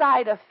one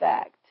side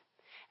effect.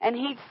 and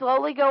he'd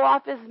slowly go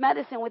off his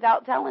medicine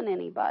without telling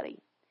anybody.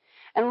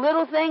 And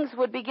little things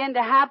would begin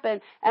to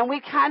happen, and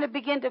we'd kind of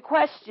begin to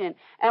question,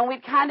 and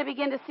we'd kind of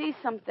begin to see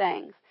some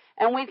things.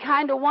 And we'd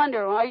kind of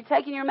wonder, well, are you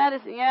taking your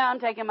medicine? Yeah, I'm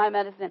taking my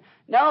medicine.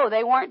 No,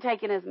 they weren't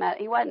taking his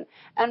medicine. He wasn't.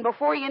 And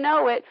before you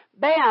know it,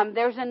 bam,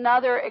 there's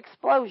another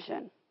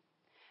explosion.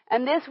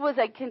 And this was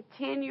a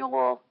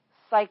continual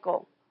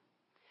cycle.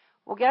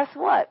 Well, guess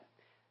what?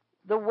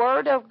 The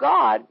Word of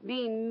God,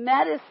 being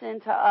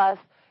medicine to us,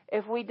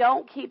 if we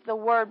don't keep the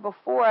Word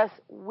before us,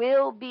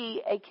 will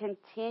be a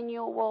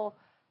continual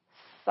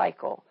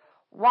cycle.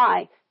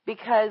 Why?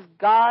 Because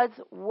God's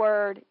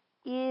Word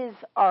is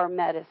our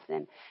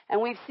medicine.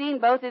 And we've seen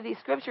both of these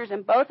scriptures,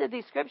 and both of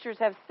these scriptures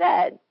have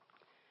said,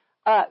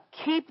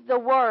 keep the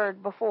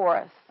Word before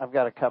us. I've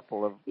got a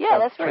couple of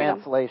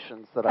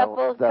translations that I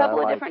like.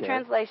 Couple of different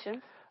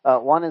translations.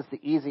 One is the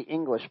Easy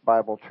English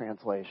Bible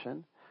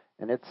translation,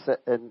 and it's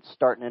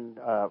starting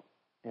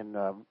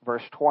in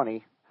verse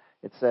 20.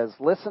 It says,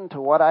 "Listen to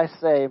what I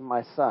say,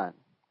 my son.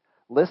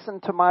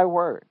 Listen to my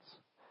words.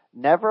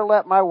 Never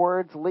let my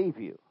words leave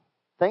you.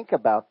 Think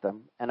about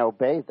them and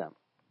obey them.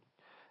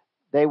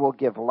 They will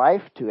give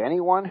life to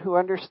anyone who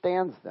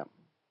understands them."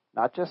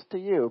 Not just to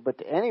you, but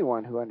to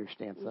anyone who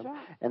understands them.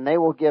 Right. "And they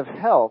will give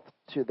health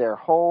to their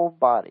whole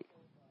body."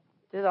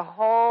 To the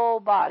whole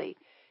body.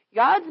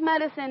 God's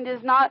medicine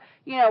does not,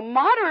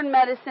 modern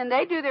medicine,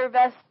 they do their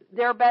best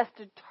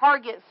to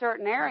target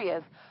certain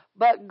areas.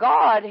 But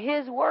God,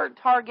 His Word,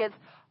 targets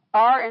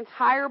our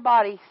entire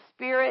body,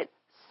 spirit,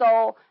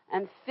 soul,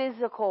 and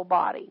physical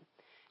body.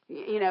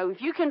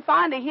 If you can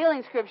find a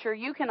healing scripture,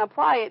 you can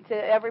apply it to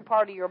every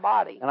part of your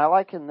body. And I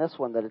like in this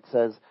one that it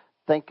says,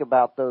 think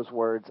about those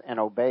words and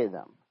obey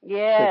them.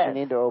 Yes. Because you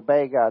need to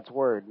obey God's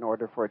Word in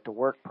order for it to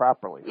work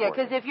properly. Yeah,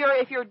 because if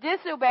you're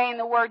disobeying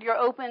the Word, you're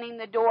opening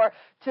the door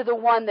to the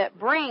one that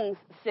brings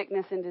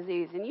sickness and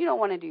disease, and you don't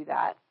want to do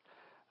that.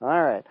 All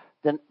right.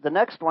 Then the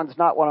next one's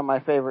not one of my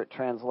favorite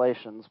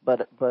translations,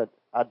 but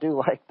I do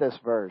like this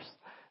verse.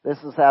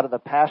 This is out of the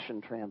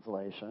Passion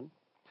Translation.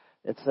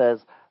 It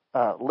says,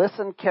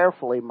 "Listen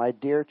carefully, my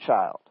dear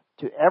child,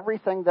 to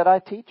everything that I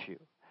teach you,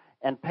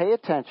 and pay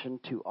attention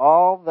to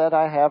all that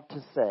I have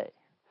to say.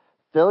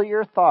 Fill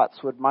your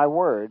thoughts with my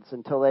words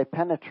until they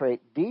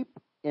penetrate deep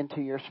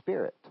into your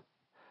spirit.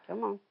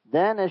 Come on.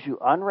 Then as you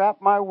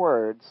unwrap my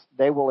words,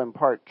 they will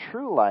impart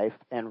true life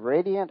and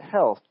radiant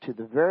health to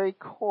the very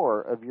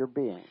core of your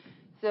being."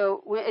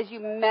 So as you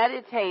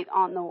meditate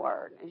on the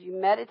Word,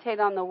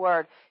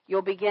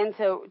 you'll begin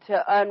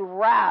to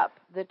unwrap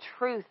the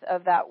truth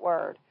of that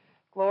Word.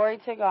 Glory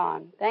to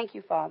God. Thank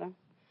you, Father.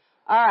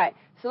 All right.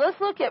 So let's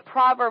look at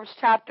Proverbs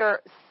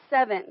chapter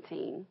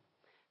 17.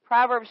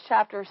 Proverbs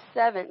chapter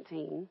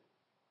 17.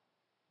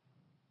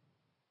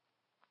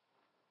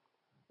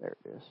 There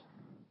it is.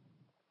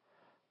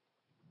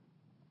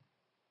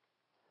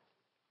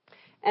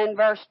 And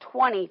verse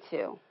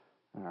 22.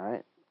 All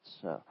right.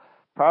 So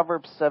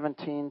Proverbs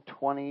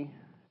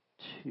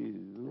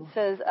 17:22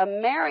 says, "A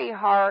merry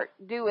heart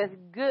doeth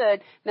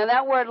good." Now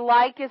that word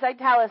 "like" is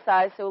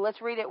italicized, so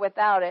let's read it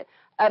without it.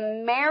 "A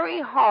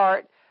merry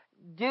heart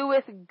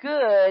doeth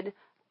good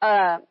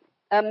a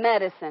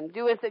medicine."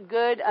 Doeth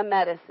good a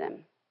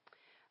medicine.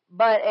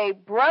 "But a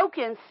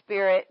broken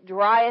spirit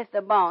drieth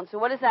the bone." So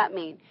what does that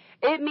mean?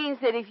 It means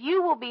that if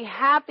you will be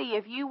happy,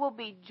 if you will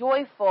be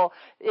joyful,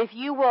 if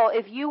you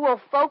will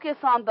focus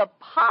on the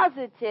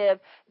positive,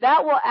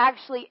 that will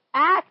actually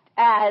act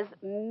as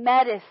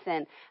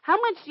medicine. How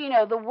much do you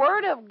know the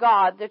Word of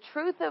God, the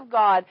truth of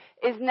God,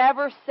 is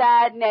never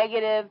sad,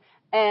 negative,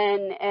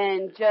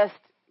 and just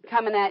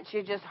coming at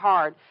you just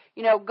hard.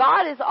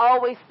 God is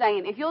always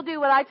saying, if you'll do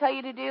what I tell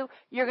you to do,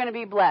 you're going to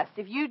be blessed.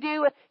 If you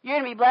do it, you're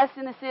going to be blessed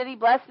in the city,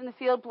 blessed in the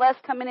field,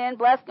 blessed coming in,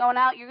 blessed going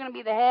out. You're going to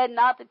be the head,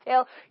 not the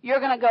tail. You're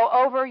going to go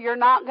over. You're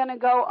not going to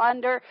go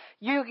under.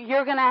 You're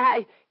going to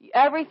have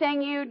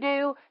everything you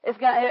do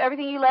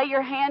everything you lay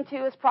your hand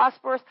to is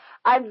prosperous.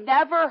 I've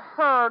never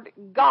heard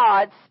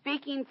God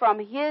speaking from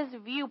His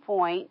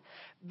viewpoint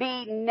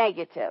be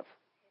negative.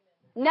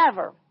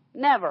 Never.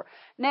 Never.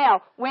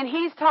 Now, when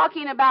He's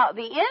talking about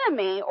the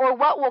enemy or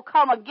what will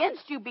come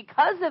against you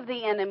because of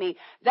the enemy,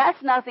 that's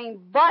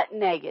nothing but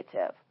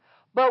negative.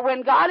 But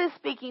when God is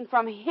speaking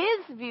from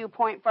His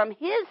viewpoint, from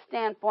His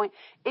standpoint,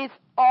 it's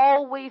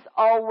always,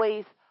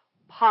 always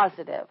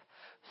positive.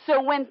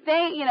 So when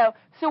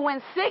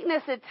when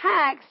sickness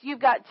attacks, you've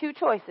got two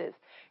choices.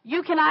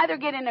 You can either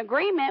get in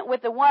agreement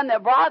with the one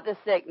that brought the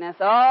sickness.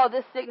 Oh,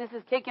 this sickness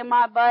is kicking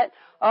my butt.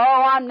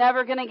 Oh, I'm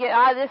never going to get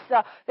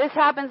this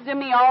happens to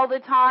me all the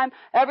time.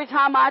 Every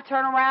time I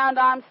turn around,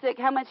 I'm sick.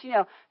 How much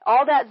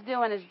all that's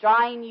doing is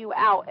drying you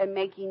out and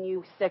making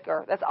you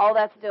sicker. That's all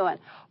that's doing.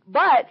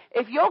 But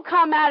if you'll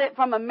come at it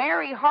from a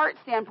merry heart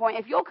standpoint,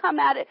 if you'll come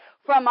at it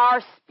from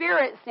our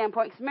spirit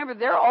standpoint, because remember,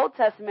 they're Old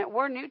Testament,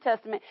 we're New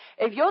Testament.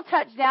 If you'll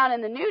touch down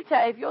in the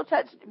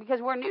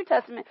because we're New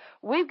Testament,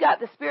 we've got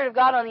the Spirit of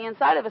God on the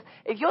inside of us.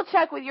 If you'll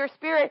check with your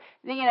spirit,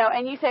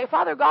 and you say,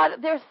 Father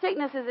God, there's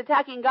sickness is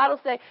attacking, God will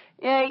say,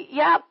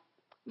 yeah,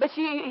 but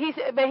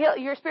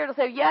your spirit will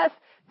say, yes,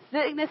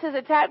 Sickness is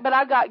attacked, but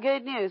I've got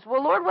good news.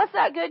 Well, Lord, what's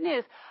that good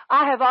news?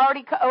 I have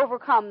already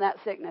overcome that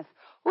sickness.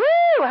 Woo!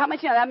 How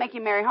much, that make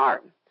you merry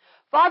heart?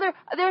 Father,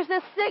 there's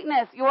this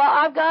sickness. Well,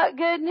 I've got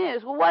good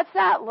news. Well, what's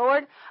that,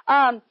 Lord?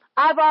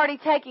 I've already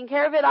taken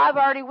care of it. I've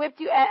already whipped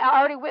you. I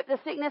already whipped the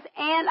sickness,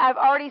 and I've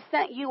already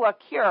sent you a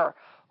cure.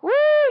 Woo,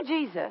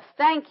 Jesus,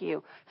 thank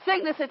you.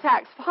 Sickness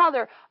attacks.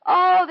 Father,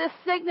 this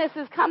sickness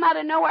has come out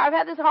of nowhere. I've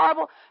had this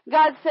horrible.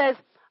 God says,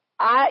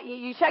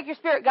 you check your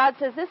spirit. God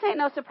says, this ain't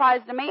no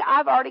surprise to me.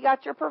 I've already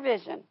got your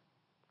provision.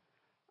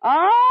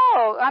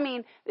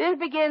 It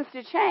begins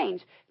to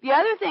change. The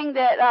other thing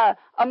that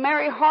a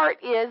merry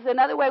heart is,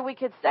 another way we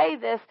could say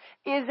this,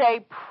 is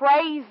a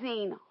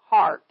praising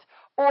heart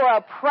or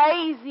a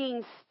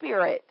praising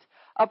spirit.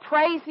 A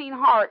praising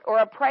heart or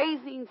a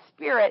praising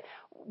spirit.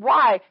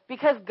 Why?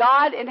 Because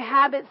God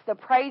inhabits the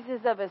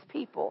praises of His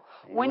people.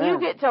 Amen. When you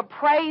get to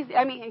praise,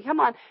 come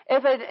on.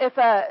 If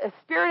a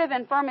spirit of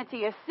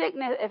infirmity, a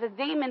sickness, if a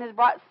demon has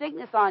brought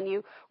sickness on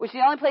you, which is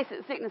the only place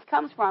that sickness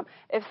comes from,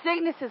 if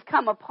sickness has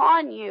come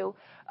upon you,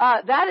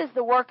 that is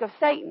the work of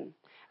Satan.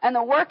 And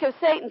the work of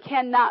Satan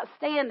cannot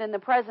stand in the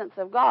presence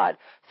of God.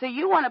 So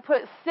you want to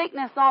put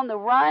sickness on the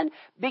run.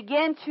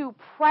 Begin to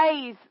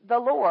praise the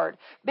Lord.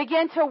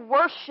 Begin to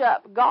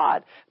worship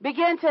God.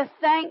 Begin to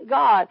thank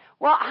God.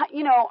 Well,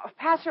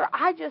 Pastor,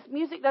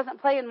 music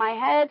doesn't play in my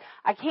head.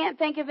 I can't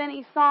think of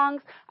any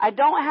songs. I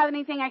don't have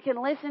anything I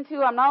can listen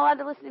to. I'm not allowed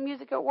to listen to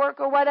music at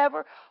work or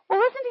whatever. Well,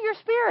 listen to your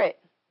spirit.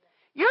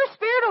 Your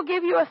spirit will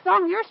give you a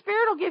song. Your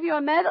spirit will give you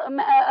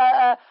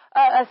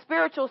a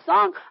spiritual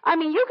song.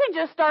 You can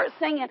just start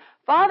singing.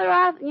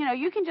 Father,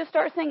 you can just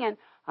start singing.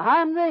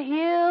 I'm the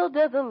healed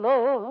of the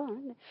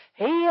Lord.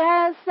 He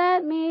has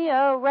sent me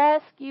a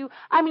rescue.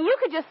 You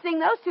could just sing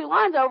those two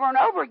lines over and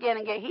over again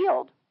and get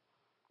healed.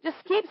 Just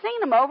keep singing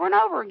them over and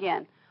over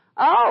again.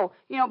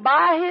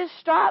 By His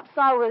stripes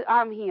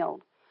I'm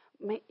healed.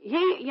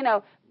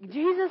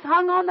 Jesus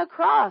hung on the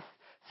cross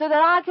so that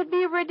I could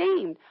be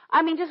redeemed.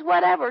 Just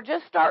whatever.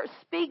 Just start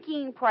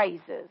speaking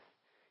praises.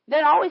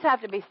 Don't always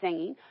have to be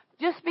singing.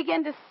 Just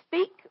begin to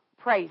speak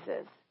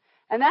praises.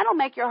 And that'll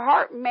make your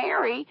heart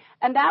merry,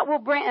 and that's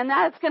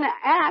going to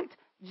act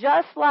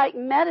just like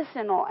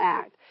medicine will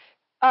act.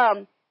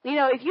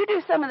 If you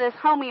do some of this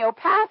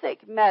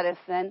homeopathic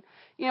medicine,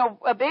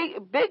 a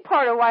big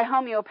part of why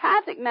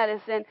homeopathic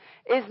medicine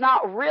is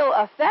not real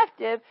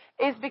effective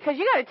is because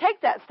you got to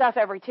take that stuff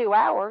every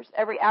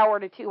hour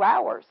to 2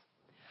 hours.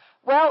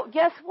 Well,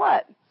 guess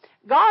what?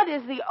 God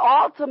is the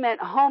ultimate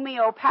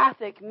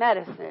homeopathic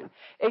medicine.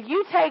 If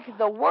you take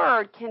the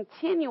Word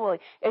continually,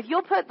 if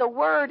you'll put the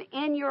Word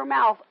in your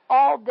mouth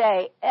all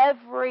day,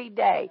 every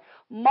day,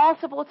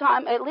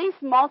 at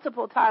least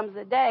multiple times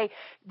a day,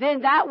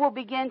 then that will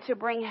begin to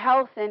bring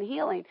health and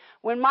healing.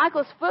 When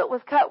Michael's foot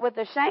was cut with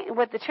the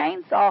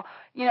chainsaw,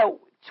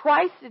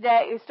 twice a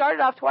day. It started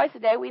off twice a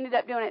day. We ended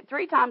up doing it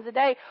 3 times a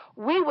day.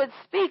 We would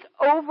speak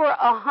over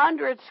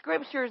 100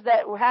 scriptures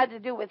that had to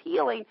do with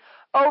healing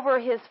over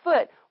his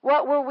foot.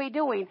 What were we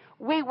doing?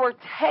 We were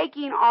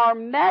taking our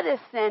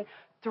medicine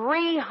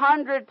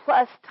 300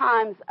 plus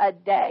times a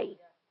day.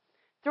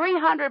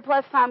 300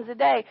 plus times a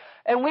day.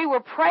 And we were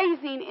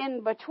praising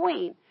in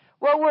between.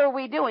 What were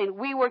we doing?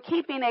 We were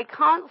keeping a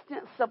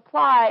constant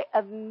supply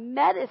of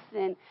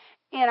medicine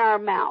in our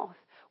mouth.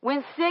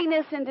 When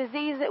sickness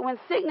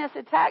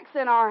attacks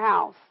in our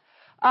house,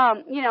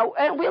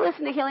 and we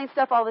listen to healing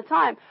stuff all the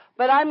time,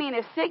 but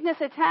if sickness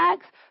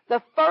attacks,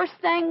 the first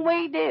thing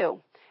we do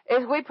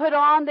is we put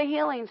on the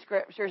healing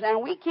scriptures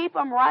and we keep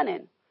them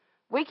running.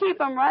 We keep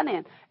them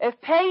running. If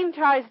pain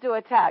tries to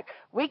attack,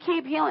 we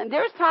keep healing.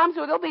 There's times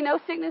where there'll be no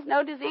sickness,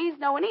 no disease,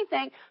 no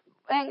anything,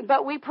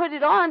 but we put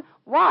it on.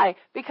 Why?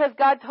 Because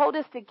God told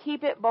us to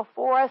keep it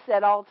before us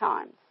at all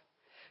times.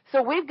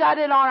 So we've got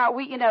it on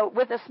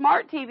with the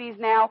smart TVs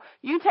now,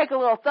 you take a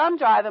little thumb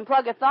drive and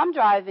plug a thumb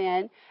drive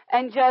in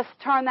and just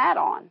turn that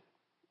on.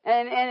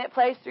 And it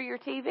plays through your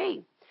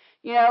TV.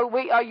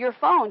 Your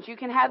phones, you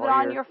can have it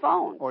on your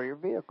phone. Or your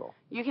vehicle.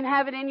 You can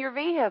have it in your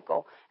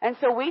vehicle. And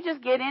so we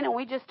just get in and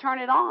we just turn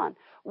it on.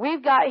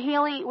 We've got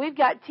healing, we've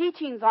got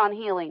teachings on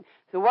healing.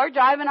 So we're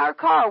driving our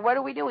car. What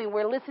are we doing?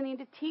 We're listening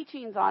to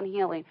teachings on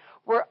healing.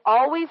 We're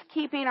always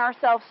keeping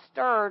ourselves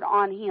stirred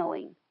on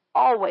healing.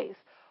 Always.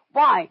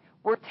 Why?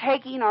 We're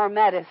taking our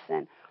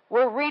medicine.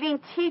 We're reading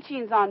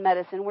teachings on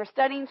medicine. We're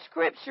studying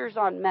scriptures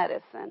on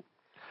medicine.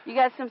 You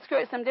got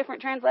some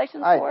different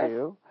translations for us? I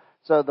do.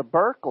 So the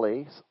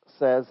Berkeley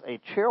says a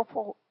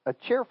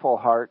cheerful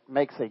heart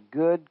makes a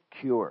good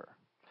cure,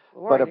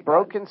 but a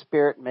broken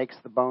spirit makes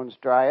the bones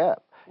dry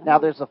up. Oh. Now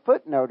there's a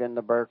footnote in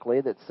the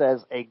Berkeley that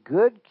says a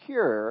good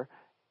cure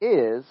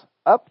is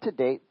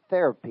up-to-date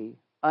therapy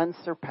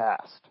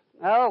unsurpassed.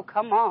 Oh,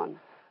 come on.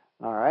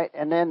 All right,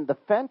 and then the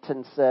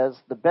Fenton says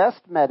the best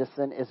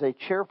medicine is a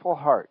cheerful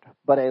heart,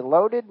 but a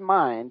loaded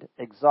mind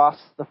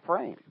exhausts the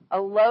frame.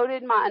 A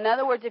loaded mind. In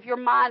other words, if your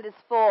mind is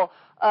full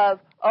of,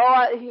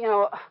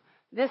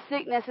 this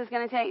sickness is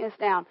going to take us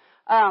down.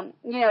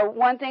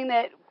 One thing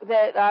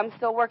that I'm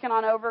still working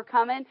on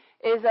overcoming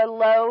is a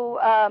low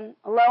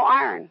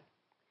iron.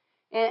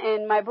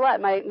 in my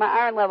blood. My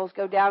iron levels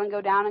go down and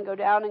go down and go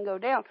down and go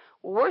down.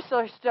 Well, we're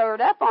so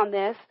stirred up on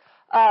this.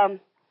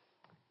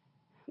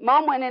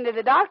 Mom went into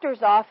the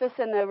doctor's office,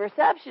 and the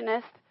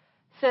receptionist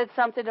said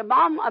something to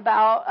Mom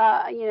about,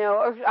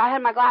 I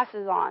had my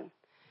glasses on.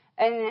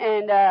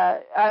 And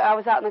I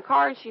was out in the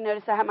car, and she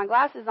noticed I had my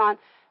glasses on.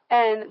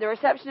 And the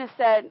receptionist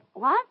said,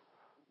 "What?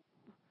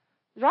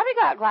 Has Robbie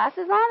got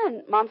glasses on?"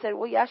 And Mom said,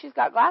 "Well, yeah, she's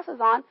got glasses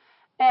on."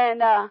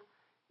 And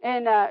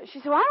she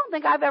said, "Well, I don't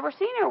think I've ever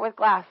seen her with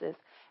glasses."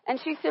 And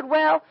she said,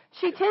 "Well,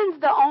 she tends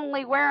to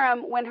only wear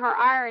them when her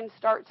iron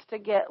starts to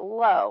get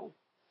low,"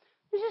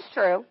 which is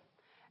true.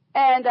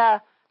 And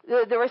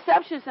the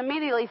receptionist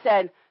immediately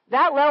said,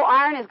 "That low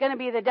iron is going to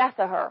be the death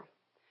of her."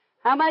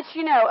 How much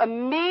you know?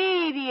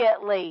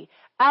 Immediately,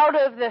 out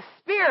of the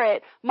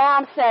Spirit,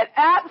 Mom said,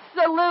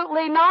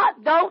 "Absolutely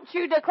not. Don't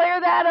you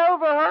declare that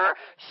over her.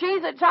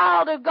 She's a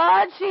child of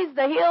God. She's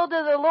the healed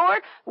of the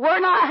Lord. We're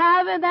not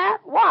having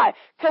that." Why?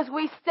 Because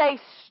we stay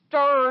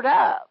stirred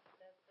up.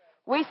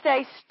 We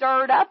stay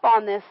stirred up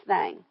on this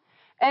thing.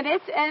 And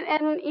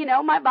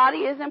my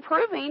body is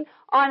improving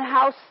on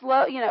how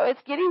slow,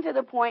 it's getting to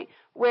the point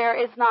where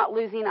it's not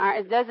losing iron.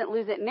 It doesn't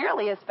lose it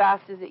nearly as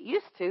fast as it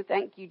used to.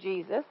 Thank you,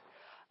 Jesus.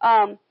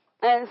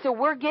 And so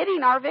we're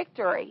getting our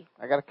victory.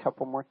 I got a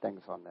couple more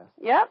things on this.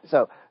 Yep.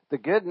 So the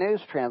Good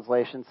News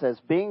translation says,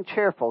 "Being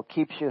cheerful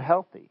keeps you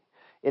healthy.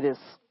 It is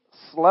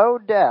slow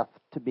death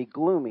to be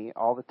gloomy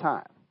all the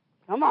time."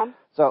 Come on.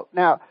 So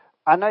now,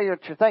 I know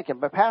what you're thinking,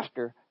 but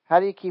Pastor, how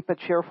do you keep a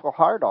cheerful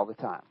heart all the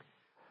time?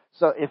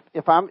 So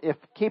if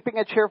keeping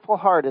a cheerful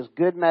heart is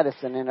good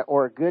medicine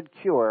or a good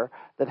cure,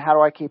 then how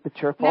do I keep a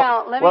cheerful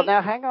heart?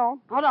 Now hang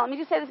on. Hold on. Let me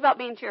just say this about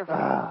being cheerful.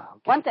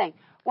 Okay.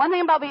 One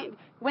thing about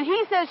when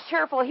he says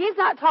cheerful, he's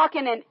not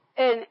talking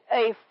in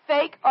a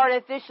fake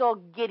artificial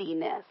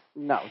giddiness.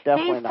 No,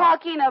 definitely not. He's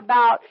talking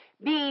about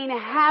being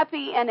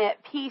happy and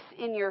at peace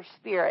in your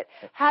spirit,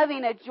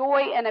 having a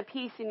joy and a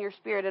peace in your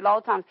spirit at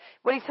all times.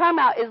 What he's talking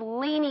about is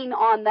leaning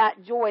on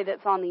that joy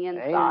that's on the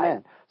inside.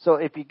 Amen. So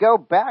if you go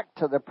back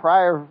to the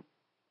prior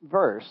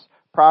verse,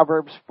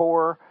 Proverbs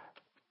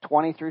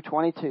 4:20 through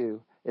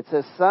 22, it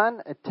says,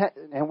 "Son,"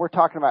 and we're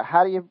talking about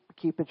how do you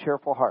keep a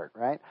cheerful heart,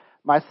 right?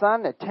 "My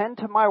son, attend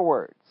to my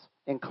words.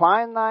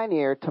 Incline thine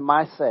ear to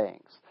my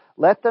sayings.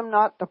 Let them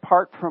not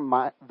depart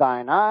from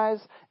thine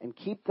eyes, and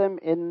keep them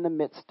in the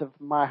midst of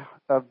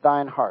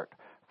thine heart.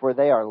 For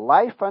they are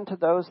life unto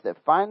those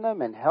that find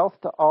them, and health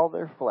to all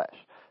their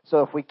flesh."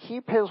 So if we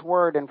keep His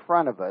Word in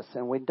front of us,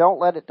 and we don't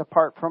let it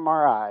depart from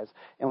our eyes,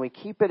 and we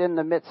keep it in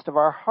the midst of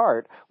our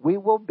heart, we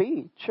will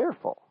be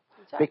cheerful.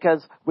 Right.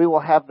 Because we will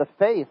have the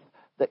faith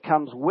that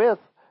comes with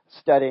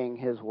studying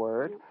His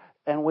Word,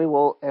 and we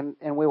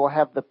will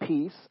have the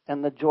peace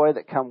and the joy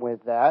that come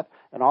with that,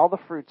 and all the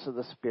fruits of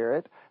the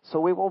Spirit, so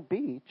we will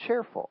be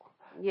cheerful.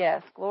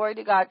 Yes, glory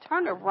to God.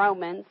 Turn to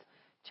Romans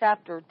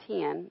chapter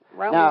 10.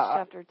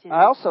 Chapter 10.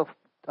 I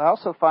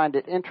also find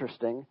it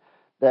interesting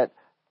that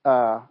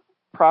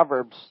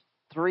Proverbs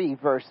 3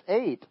 verse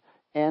 8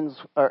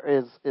 ends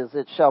is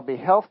 "It shall be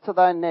health to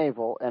thy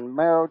navel and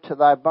marrow to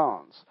thy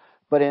bones."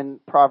 But in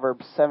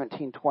Proverbs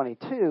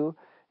 17:22,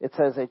 it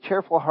says, "A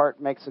cheerful heart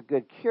makes a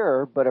good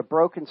cure, but a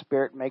broken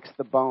spirit makes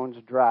the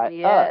bones dry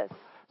up."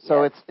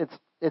 So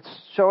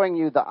it's showing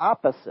you the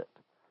opposite.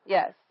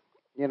 Yes.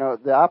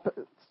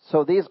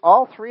 So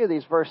all three of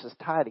these verses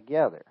tie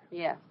together.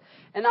 Yes.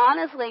 And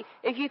honestly,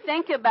 if you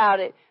think about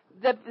it,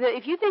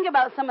 if you think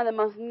about some of the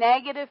most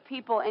negative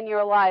people in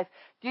your life,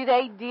 do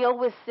they deal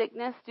with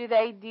sickness? Do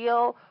they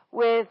deal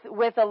with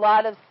a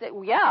lot of sick?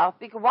 Yeah.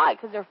 Why?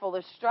 Because they're full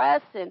of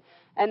stress, and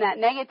that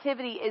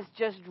negativity is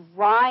just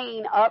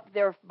drying up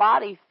their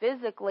body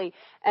physically,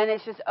 and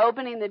it's just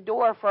opening the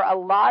door for a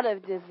lot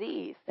of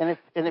disease. And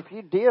if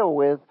you deal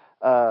with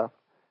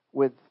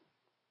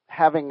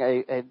having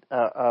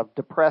a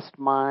depressed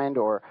mind,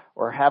 or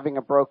having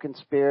a broken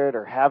spirit,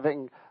 or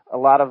having a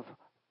lot of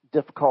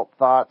difficult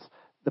thoughts,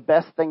 the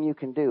best thing you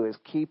can do is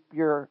keep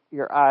your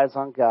eyes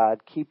on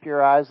God, keep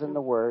your eyes in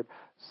the Word,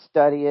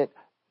 study it,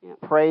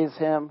 praise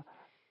Him.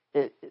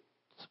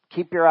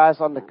 Keep your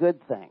eyes on the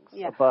good things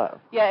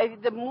above. Yeah,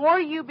 the more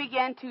you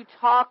begin to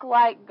talk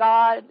like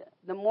God,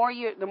 the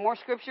more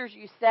scriptures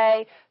you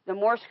say, the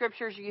more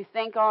scriptures you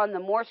think on, the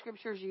more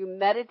scriptures you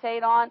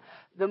meditate on,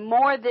 the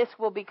more this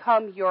will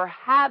become your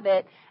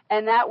habit,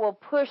 and that will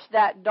push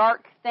that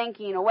dark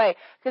thinking away.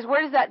 Because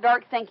where does that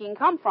dark thinking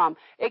come from?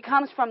 It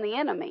comes from the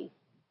enemy.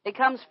 It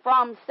comes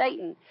from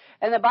Satan.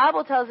 And the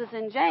Bible tells us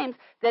in James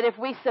that if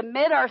we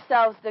submit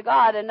ourselves to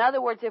God, in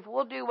other words, if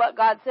we'll do what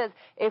God says,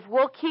 if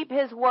we'll keep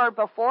His Word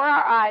before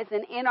our eyes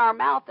and in our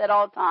mouth at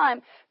all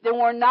time, then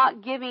we're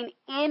not giving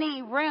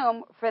any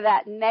room for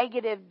that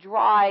negative,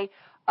 dry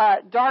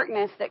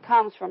darkness that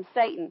comes from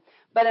Satan.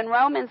 But in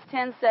Romans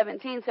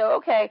 10:17, so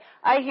okay,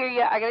 I hear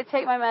you. I got to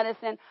take my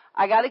medicine.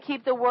 I got to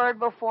keep the Word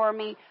before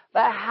me.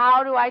 But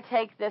how do I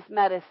take this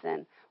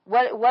medicine?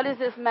 What is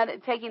this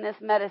taking this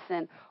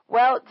medicine?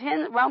 Well,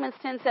 Romans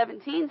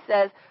 10:17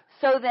 says,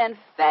 "So then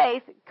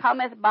faith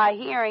cometh by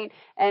hearing,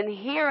 and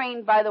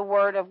hearing by the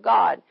word of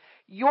God."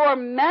 Your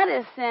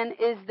medicine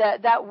is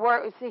that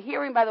word. So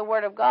hearing by the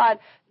word of God,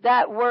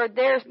 that word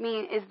there is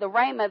the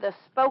rhema, the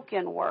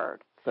spoken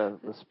word. The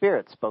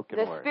Spirit spoken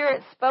word. The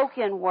Spirit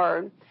spoken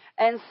word.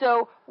 And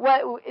so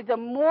the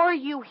more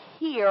you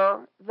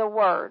hear the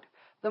word,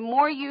 the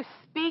more you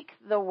speak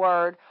the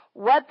word,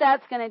 what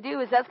that's going to do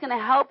is that's going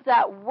to help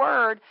that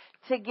word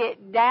to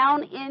get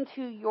down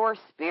into your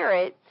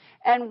spirit.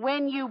 And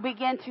when you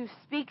begin to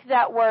speak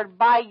that word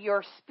by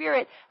your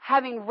spirit,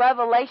 having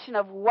revelation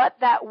of what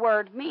that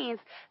word means,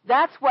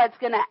 that's what's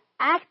going to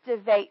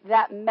activate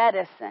that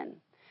medicine.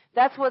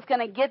 That's what's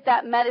going to get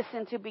that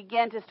medicine to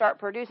begin to start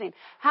producing.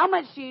 How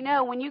much do you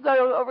know when you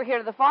go over here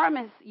to the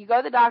pharmacy, you go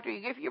to the doctor, you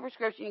get your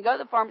prescription, you go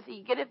to the pharmacy,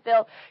 you get it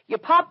filled, you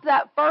pop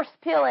that first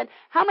pill in.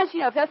 How much do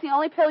you know if that's the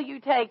only pill you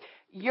take,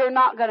 you're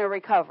not going to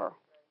recover?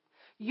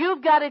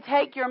 You've got to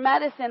take your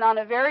medicine on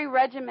a very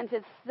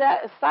regimented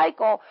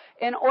cycle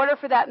in order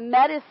for that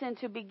medicine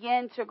to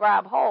begin to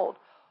grab hold.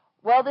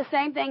 Well, the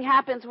same thing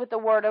happens with the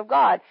Word of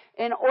God.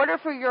 In order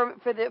for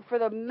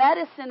the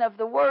medicine of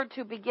the Word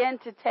to begin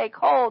to take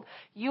hold,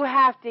 you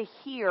have to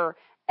hear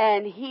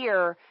and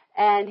hear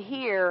and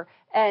hear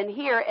and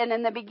hear. And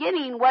in the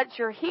beginning, what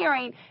you're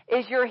hearing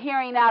is you're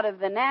hearing out of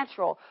the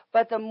natural.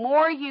 But the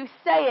more you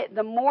say it,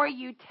 the more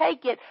you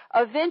take it,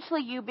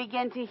 eventually you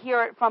begin to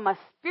hear it from a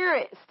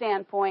spirit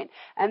standpoint.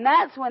 And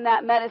that's when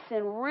that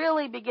medicine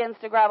really begins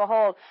to grab a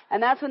hold.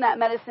 And that's when that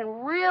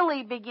medicine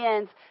really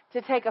begins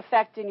to take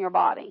effect in your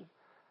body.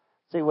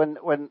 See,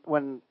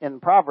 when in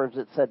Proverbs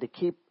it said to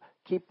keep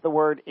the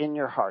word in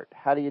your heart.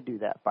 How do you do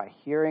that? By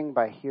hearing,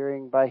 by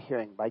hearing, by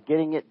hearing, by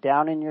getting it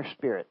down in your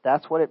spirit.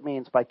 That's what it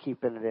means by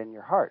keeping it in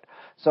your heart.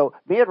 So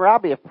me and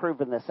Robbie have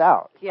proven this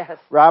out. Yes.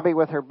 Robbie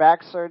with her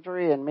back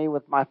surgery and me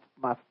with my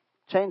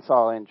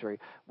chainsaw injury.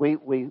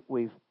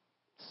 We've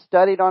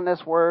studied on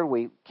this word.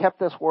 We kept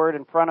this word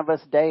in front of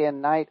us day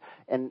and night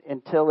and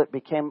until it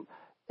became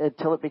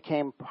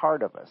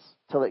part of us,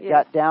 till it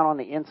got down on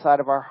the inside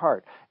of our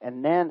heart.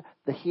 And then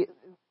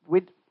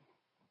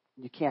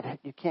you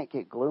can't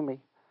get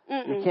gloomy.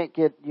 Mm-mm.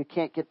 You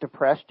can't get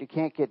depressed. You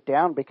can't get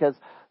down because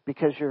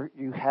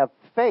you have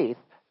faith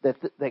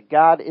that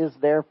God is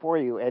there for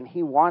you and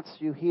He wants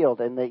you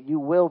healed and that you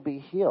will be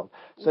healed.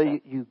 So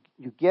you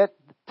get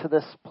to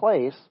this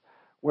place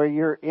where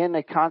you're in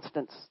a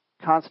constant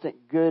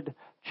good,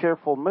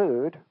 cheerful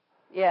mood.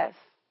 Yes.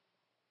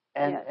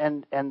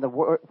 And the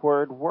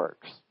word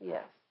works.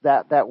 Yes.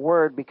 That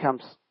word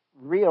becomes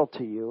real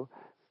to you,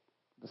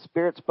 the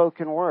Spirit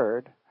spoken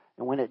word,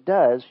 and when it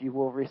does, you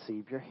will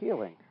receive your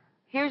healing.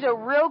 Here's a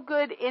real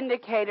good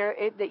indicator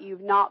that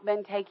you've not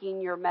been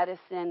taking your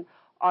medicine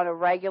on a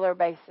regular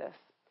basis.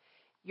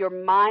 Your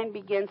mind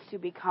begins to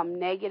become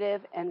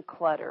negative and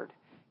cluttered.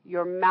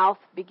 Your mouth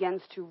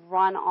begins to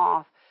run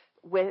off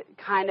with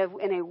kind of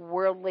in a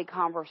worldly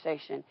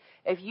conversation.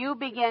 If you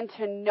begin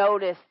to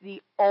notice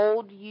the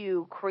old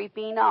you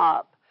creeping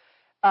up,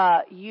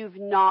 you've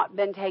not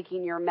been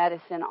taking your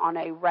medicine on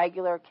a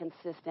regular,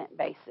 consistent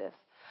basis.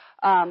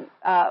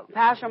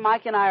 Pastor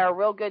Mike and I are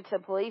real good to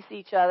police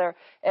each other.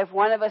 If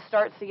one of us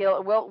starts to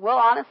get,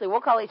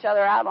 we'll call each other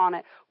out on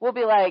it. We'll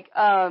be like,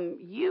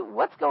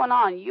 what's going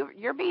on?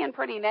 You're being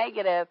pretty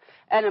negative.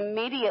 And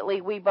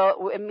immediately we both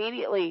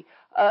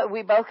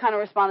kind of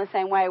respond the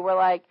same way. We're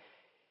like,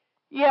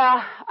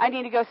 yeah, I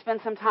need to go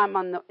spend some time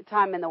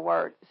in the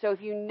Word. So if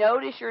you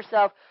notice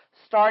yourself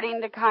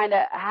starting to kind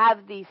of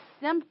have these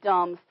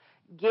symptoms,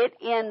 get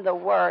in the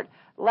Word.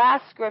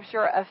 Last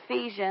scripture,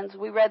 Ephesians,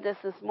 we read this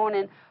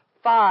morning,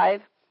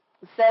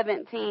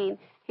 5:17.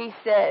 He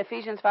said,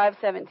 Ephesians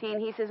 5:17.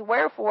 He says,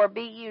 "Wherefore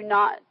be you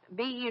not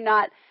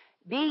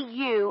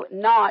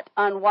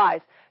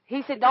unwise."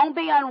 He said, "Don't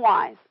be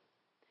unwise."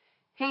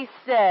 He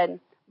said,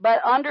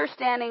 "But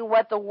understanding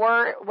what the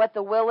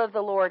will of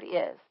the Lord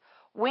is."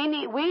 We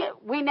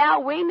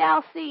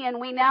now see and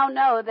we now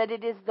know that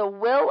it is the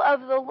will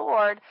of the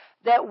Lord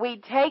that we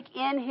take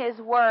in His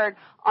Word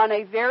on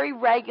a very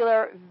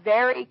regular,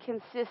 very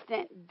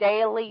consistent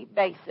daily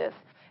basis.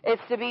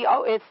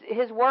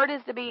 His Word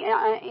is to be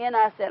in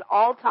us at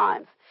all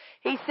times.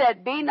 He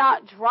said, "Be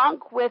not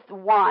drunk with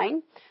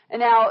wine." And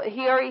now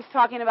here He's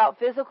talking about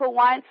physical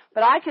wine,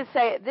 but I could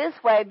say it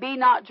this way: be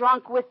not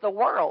drunk with the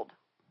world.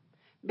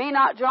 Be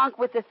not drunk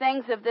with the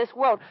things of this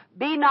world.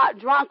 Be not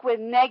drunk with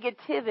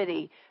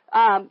negativity.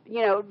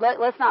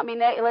 Let's not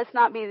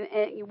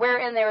be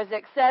wherein there is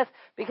excess,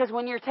 because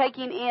when you're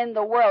taking in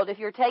the world, if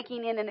you're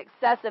taking in an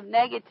excess of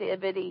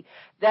negativity,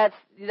 that's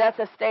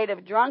a state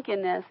of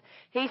drunkenness.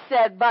 He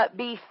said, "But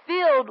be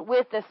filled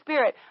with the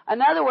Spirit."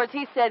 In other words,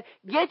 he said,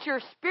 get your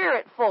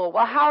spirit full.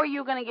 Well, how are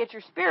you going to get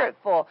your spirit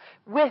full?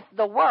 With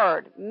the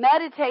Word,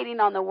 meditating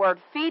on the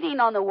Word, feeding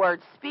on the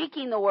Word,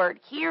 speaking the Word,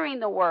 hearing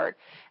the Word.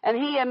 And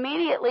he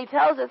immediately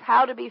tells us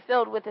how to be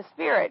filled with the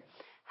Spirit.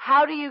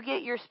 How do you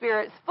get your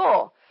spirits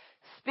full?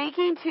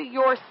 Speaking to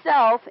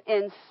yourself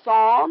in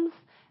psalms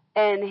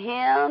and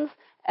hymns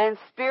and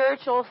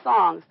spiritual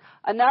songs.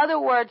 In other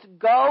words,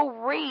 go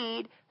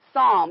read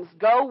Psalms.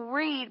 Go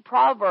read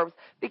Proverbs,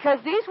 because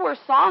these were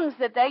songs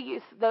that they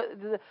used.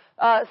 The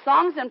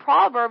songs and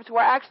Proverbs were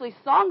actually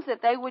songs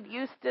that they would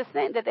used to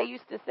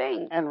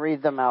sing. And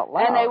read them out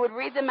loud. And they would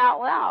read them out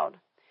loud.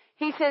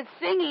 He said,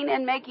 singing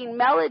and making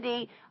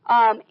melody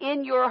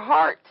in your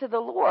heart to the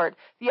Lord.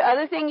 The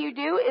other thing you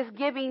do is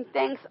giving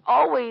thanks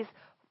always,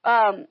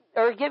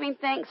 or giving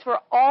thanks for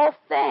all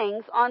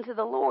things unto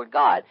the Lord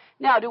God.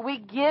 Now, do we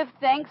give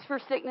thanks for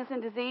sickness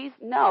and disease?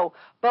 No.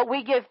 But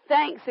we give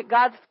thanks that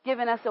God's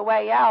given us a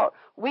way out.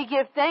 We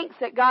give thanks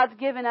that God's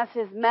given us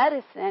His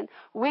medicine.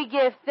 We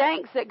give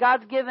thanks that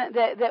God's given,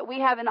 that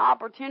we have an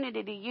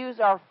opportunity to use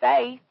our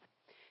faith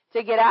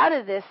to get out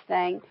of this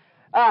thing.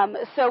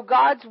 So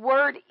God's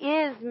Word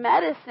is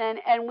medicine,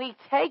 and we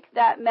take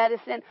that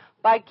medicine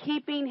by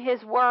keeping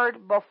His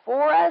Word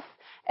before us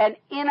and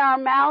in our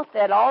mouth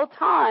at all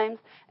times.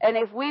 And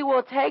if we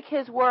will take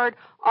His Word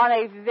on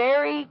a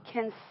very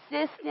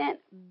consistent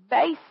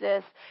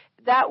basis,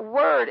 that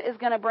Word is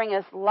going to bring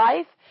us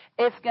life.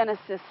 It's going to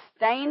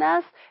sustain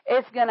us.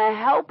 It's going to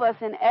help us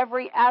in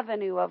every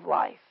avenue of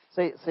life.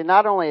 See,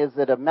 not only is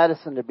it a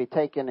medicine to be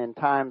taken in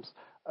times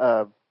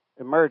of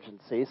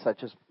emergency,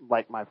 such as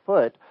like my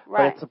foot,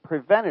 right, but it's a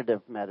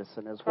preventative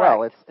medicine as well.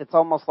 Right. It's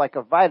almost like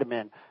a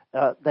vitamin.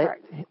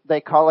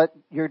 They call it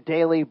your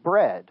daily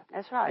bread.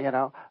 That's right. You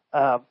know,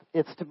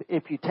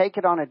 if you take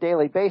it on a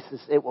daily basis,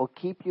 it will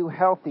keep you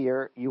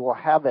healthier. You will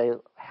have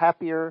a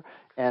happier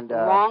and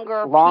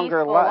longer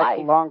life,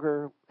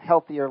 longer,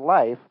 healthier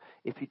life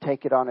if you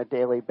take it on a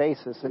daily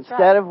basis. That's instead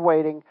right. of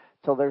waiting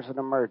till there's an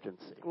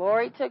emergency.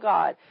 Glory to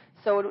God.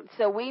 So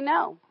we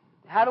know.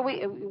 How do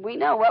we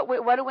know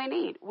what do we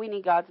need? We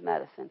need God's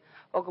medicine.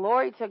 Well,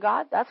 glory to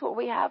God. That's what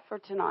we have for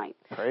tonight.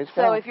 Praise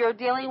so God. If you're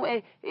dealing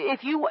with,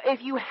 if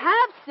you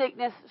have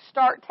sickness,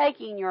 start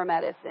taking your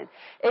medicine.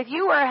 If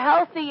you are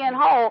healthy and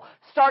whole,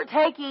 start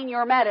taking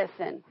your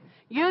medicine.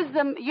 Use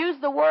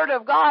the Word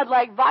of God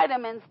like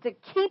vitamins to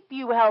keep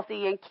you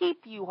healthy and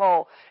keep you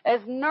whole, as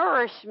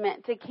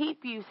nourishment to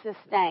keep you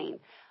sustained.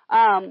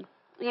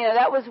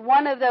 That was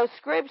one of those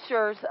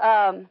scriptures.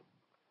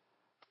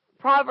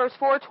 Proverbs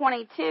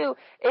 4:22,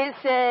 it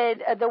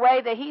said, the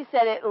way that he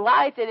said it,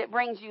 life, that it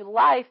brings you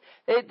life,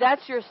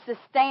 that's your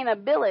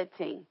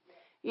sustainability.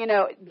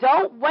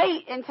 Don't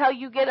wait until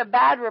you get a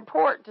bad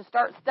report to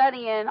start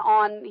studying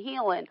on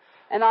healing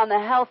and on the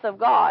health of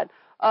God,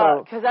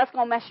 because that's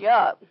going to mess you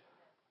up.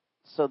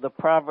 So the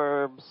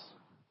Proverbs,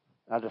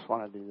 I just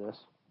want to do this.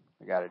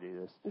 I got to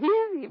do this.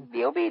 Yeah,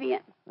 be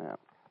obedient. Yeah.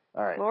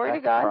 All right. Glory to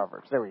God.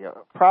 Proverbs. There we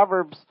go.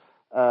 Proverbs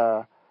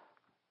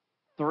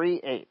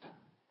 3:8.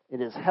 It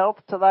is health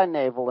to thy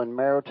navel and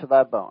marrow to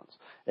thy bones.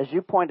 As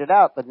you pointed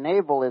out, the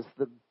navel is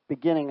the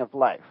beginning of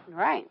life.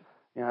 Right.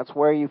 That's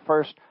where you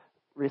first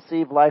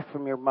receive life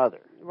from your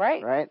mother.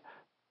 Right. Right?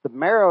 The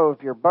marrow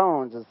of your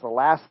bones is the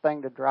last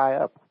thing to dry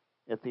up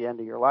at the end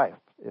of your life,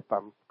 if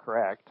I'm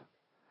correct.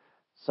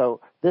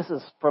 So this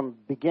is from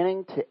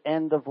beginning to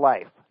end of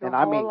life. Your and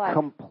I mean life.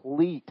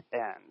 Complete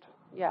end.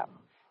 Yeah.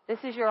 This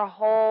is your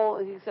whole.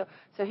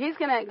 So He's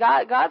gonna.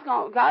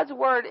 God's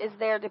Word is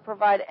there to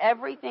provide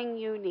everything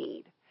you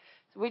need.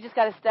 So we just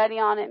got to study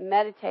on it and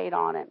meditate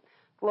on it.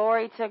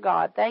 Glory to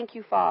God. Thank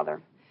you,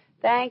 Father.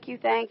 Thank you,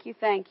 thank you,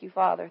 thank you,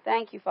 Father.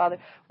 Thank you, Father.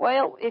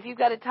 Well, if you've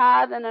got a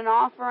tithe and an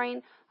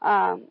offering,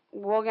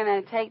 we're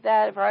going to take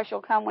that. For us,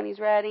 you'll come when He's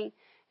ready.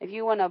 If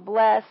you want to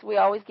bless, we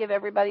always give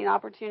everybody an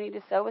opportunity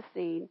to sow a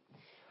seed.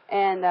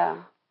 And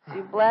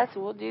you bless,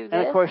 we'll do this.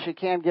 And, of course, you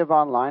can give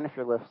online if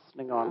you're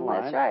listening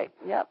online. That's right.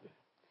 Yep.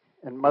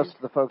 And most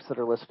of the folks that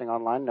are listening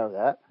online know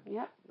that.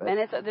 Yep.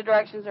 And the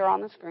directions are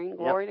on the screen.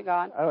 Glory to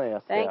God. Oh,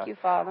 yes. Thank you,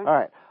 Father. All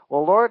right.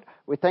 Well, Lord,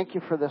 we thank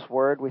you for this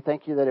word. We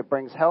thank you that it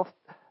brings health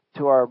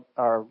to our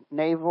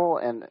navel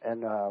and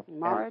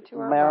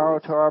marrow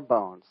to our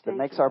bones. That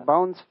makes our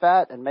bones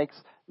fat and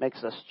makes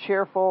us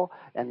cheerful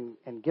and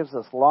gives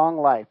us long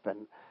life.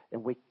 And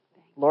we,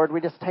 Lord,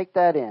 we just take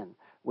that in.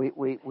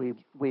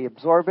 We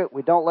absorb it.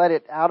 We don't let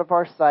it out of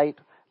our sight.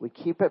 We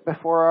keep it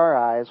before our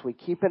eyes. We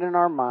keep it in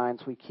our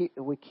minds. We keep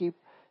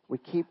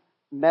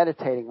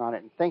meditating on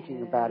it and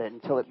thinking about it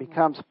until it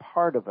becomes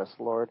part of us,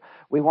 Lord.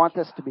 We want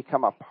this to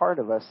become a part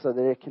of us so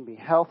that it can be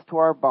health to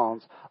our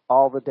bones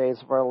all the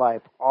days of our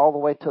life, all the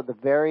way to the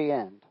very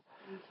end.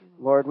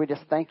 Lord, we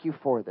just thank you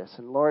for this.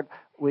 And Lord,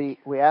 we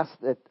ask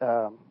that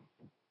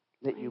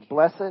you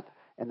bless it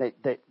and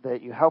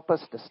that you help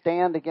us to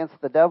stand against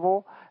the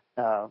devil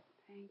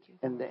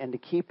and to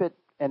keep it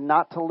and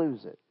not to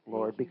lose it,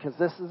 Lord, because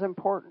this is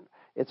important.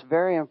 It's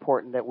very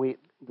important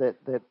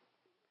that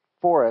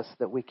for us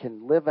that we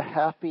can live a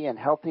happy and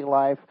healthy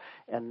life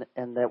and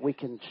that we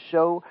can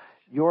show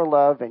your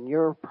love and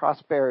your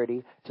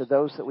prosperity to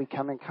those that we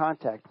come in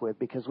contact with,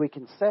 because we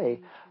can say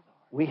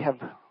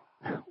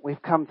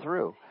we've come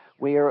through.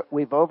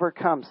 We've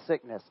overcome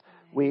sickness.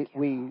 We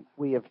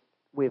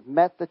have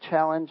met the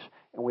challenge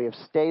and we have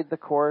stayed the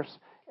course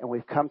and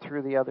we've come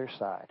through the other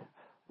side.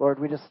 Lord,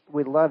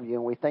 we love you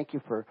and we thank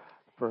you for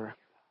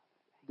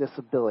this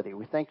ability.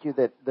 We thank you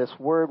that this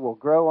word will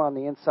grow on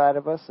the inside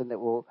of us and it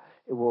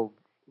will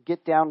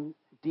get down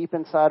deep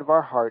inside of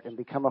our heart and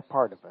become a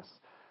part of us.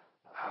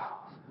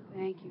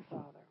 Thank you,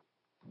 Father.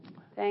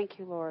 Thank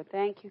you, Lord.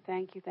 Thank you,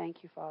 thank you,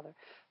 thank you, Father.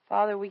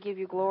 Father, we give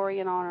you glory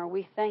and honor.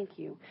 We thank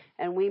you,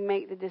 and we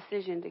make the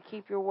decision to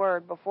keep your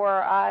word before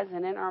our eyes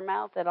and in our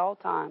mouth at all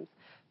times.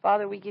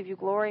 Father, we give you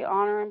glory,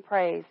 honor, and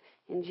praise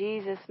in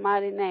Jesus'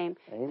 mighty name.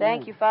 Amen.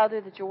 Thank you,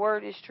 Father, that your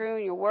word is true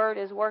and your word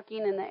is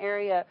working in the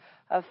area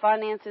of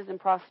finances and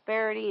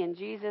prosperity. In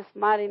Jesus'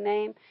 mighty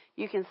name,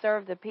 you can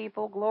serve the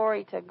people.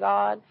 Glory to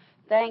God.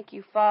 Thank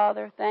you,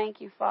 Father. Thank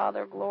you,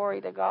 Father.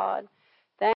 Glory to God.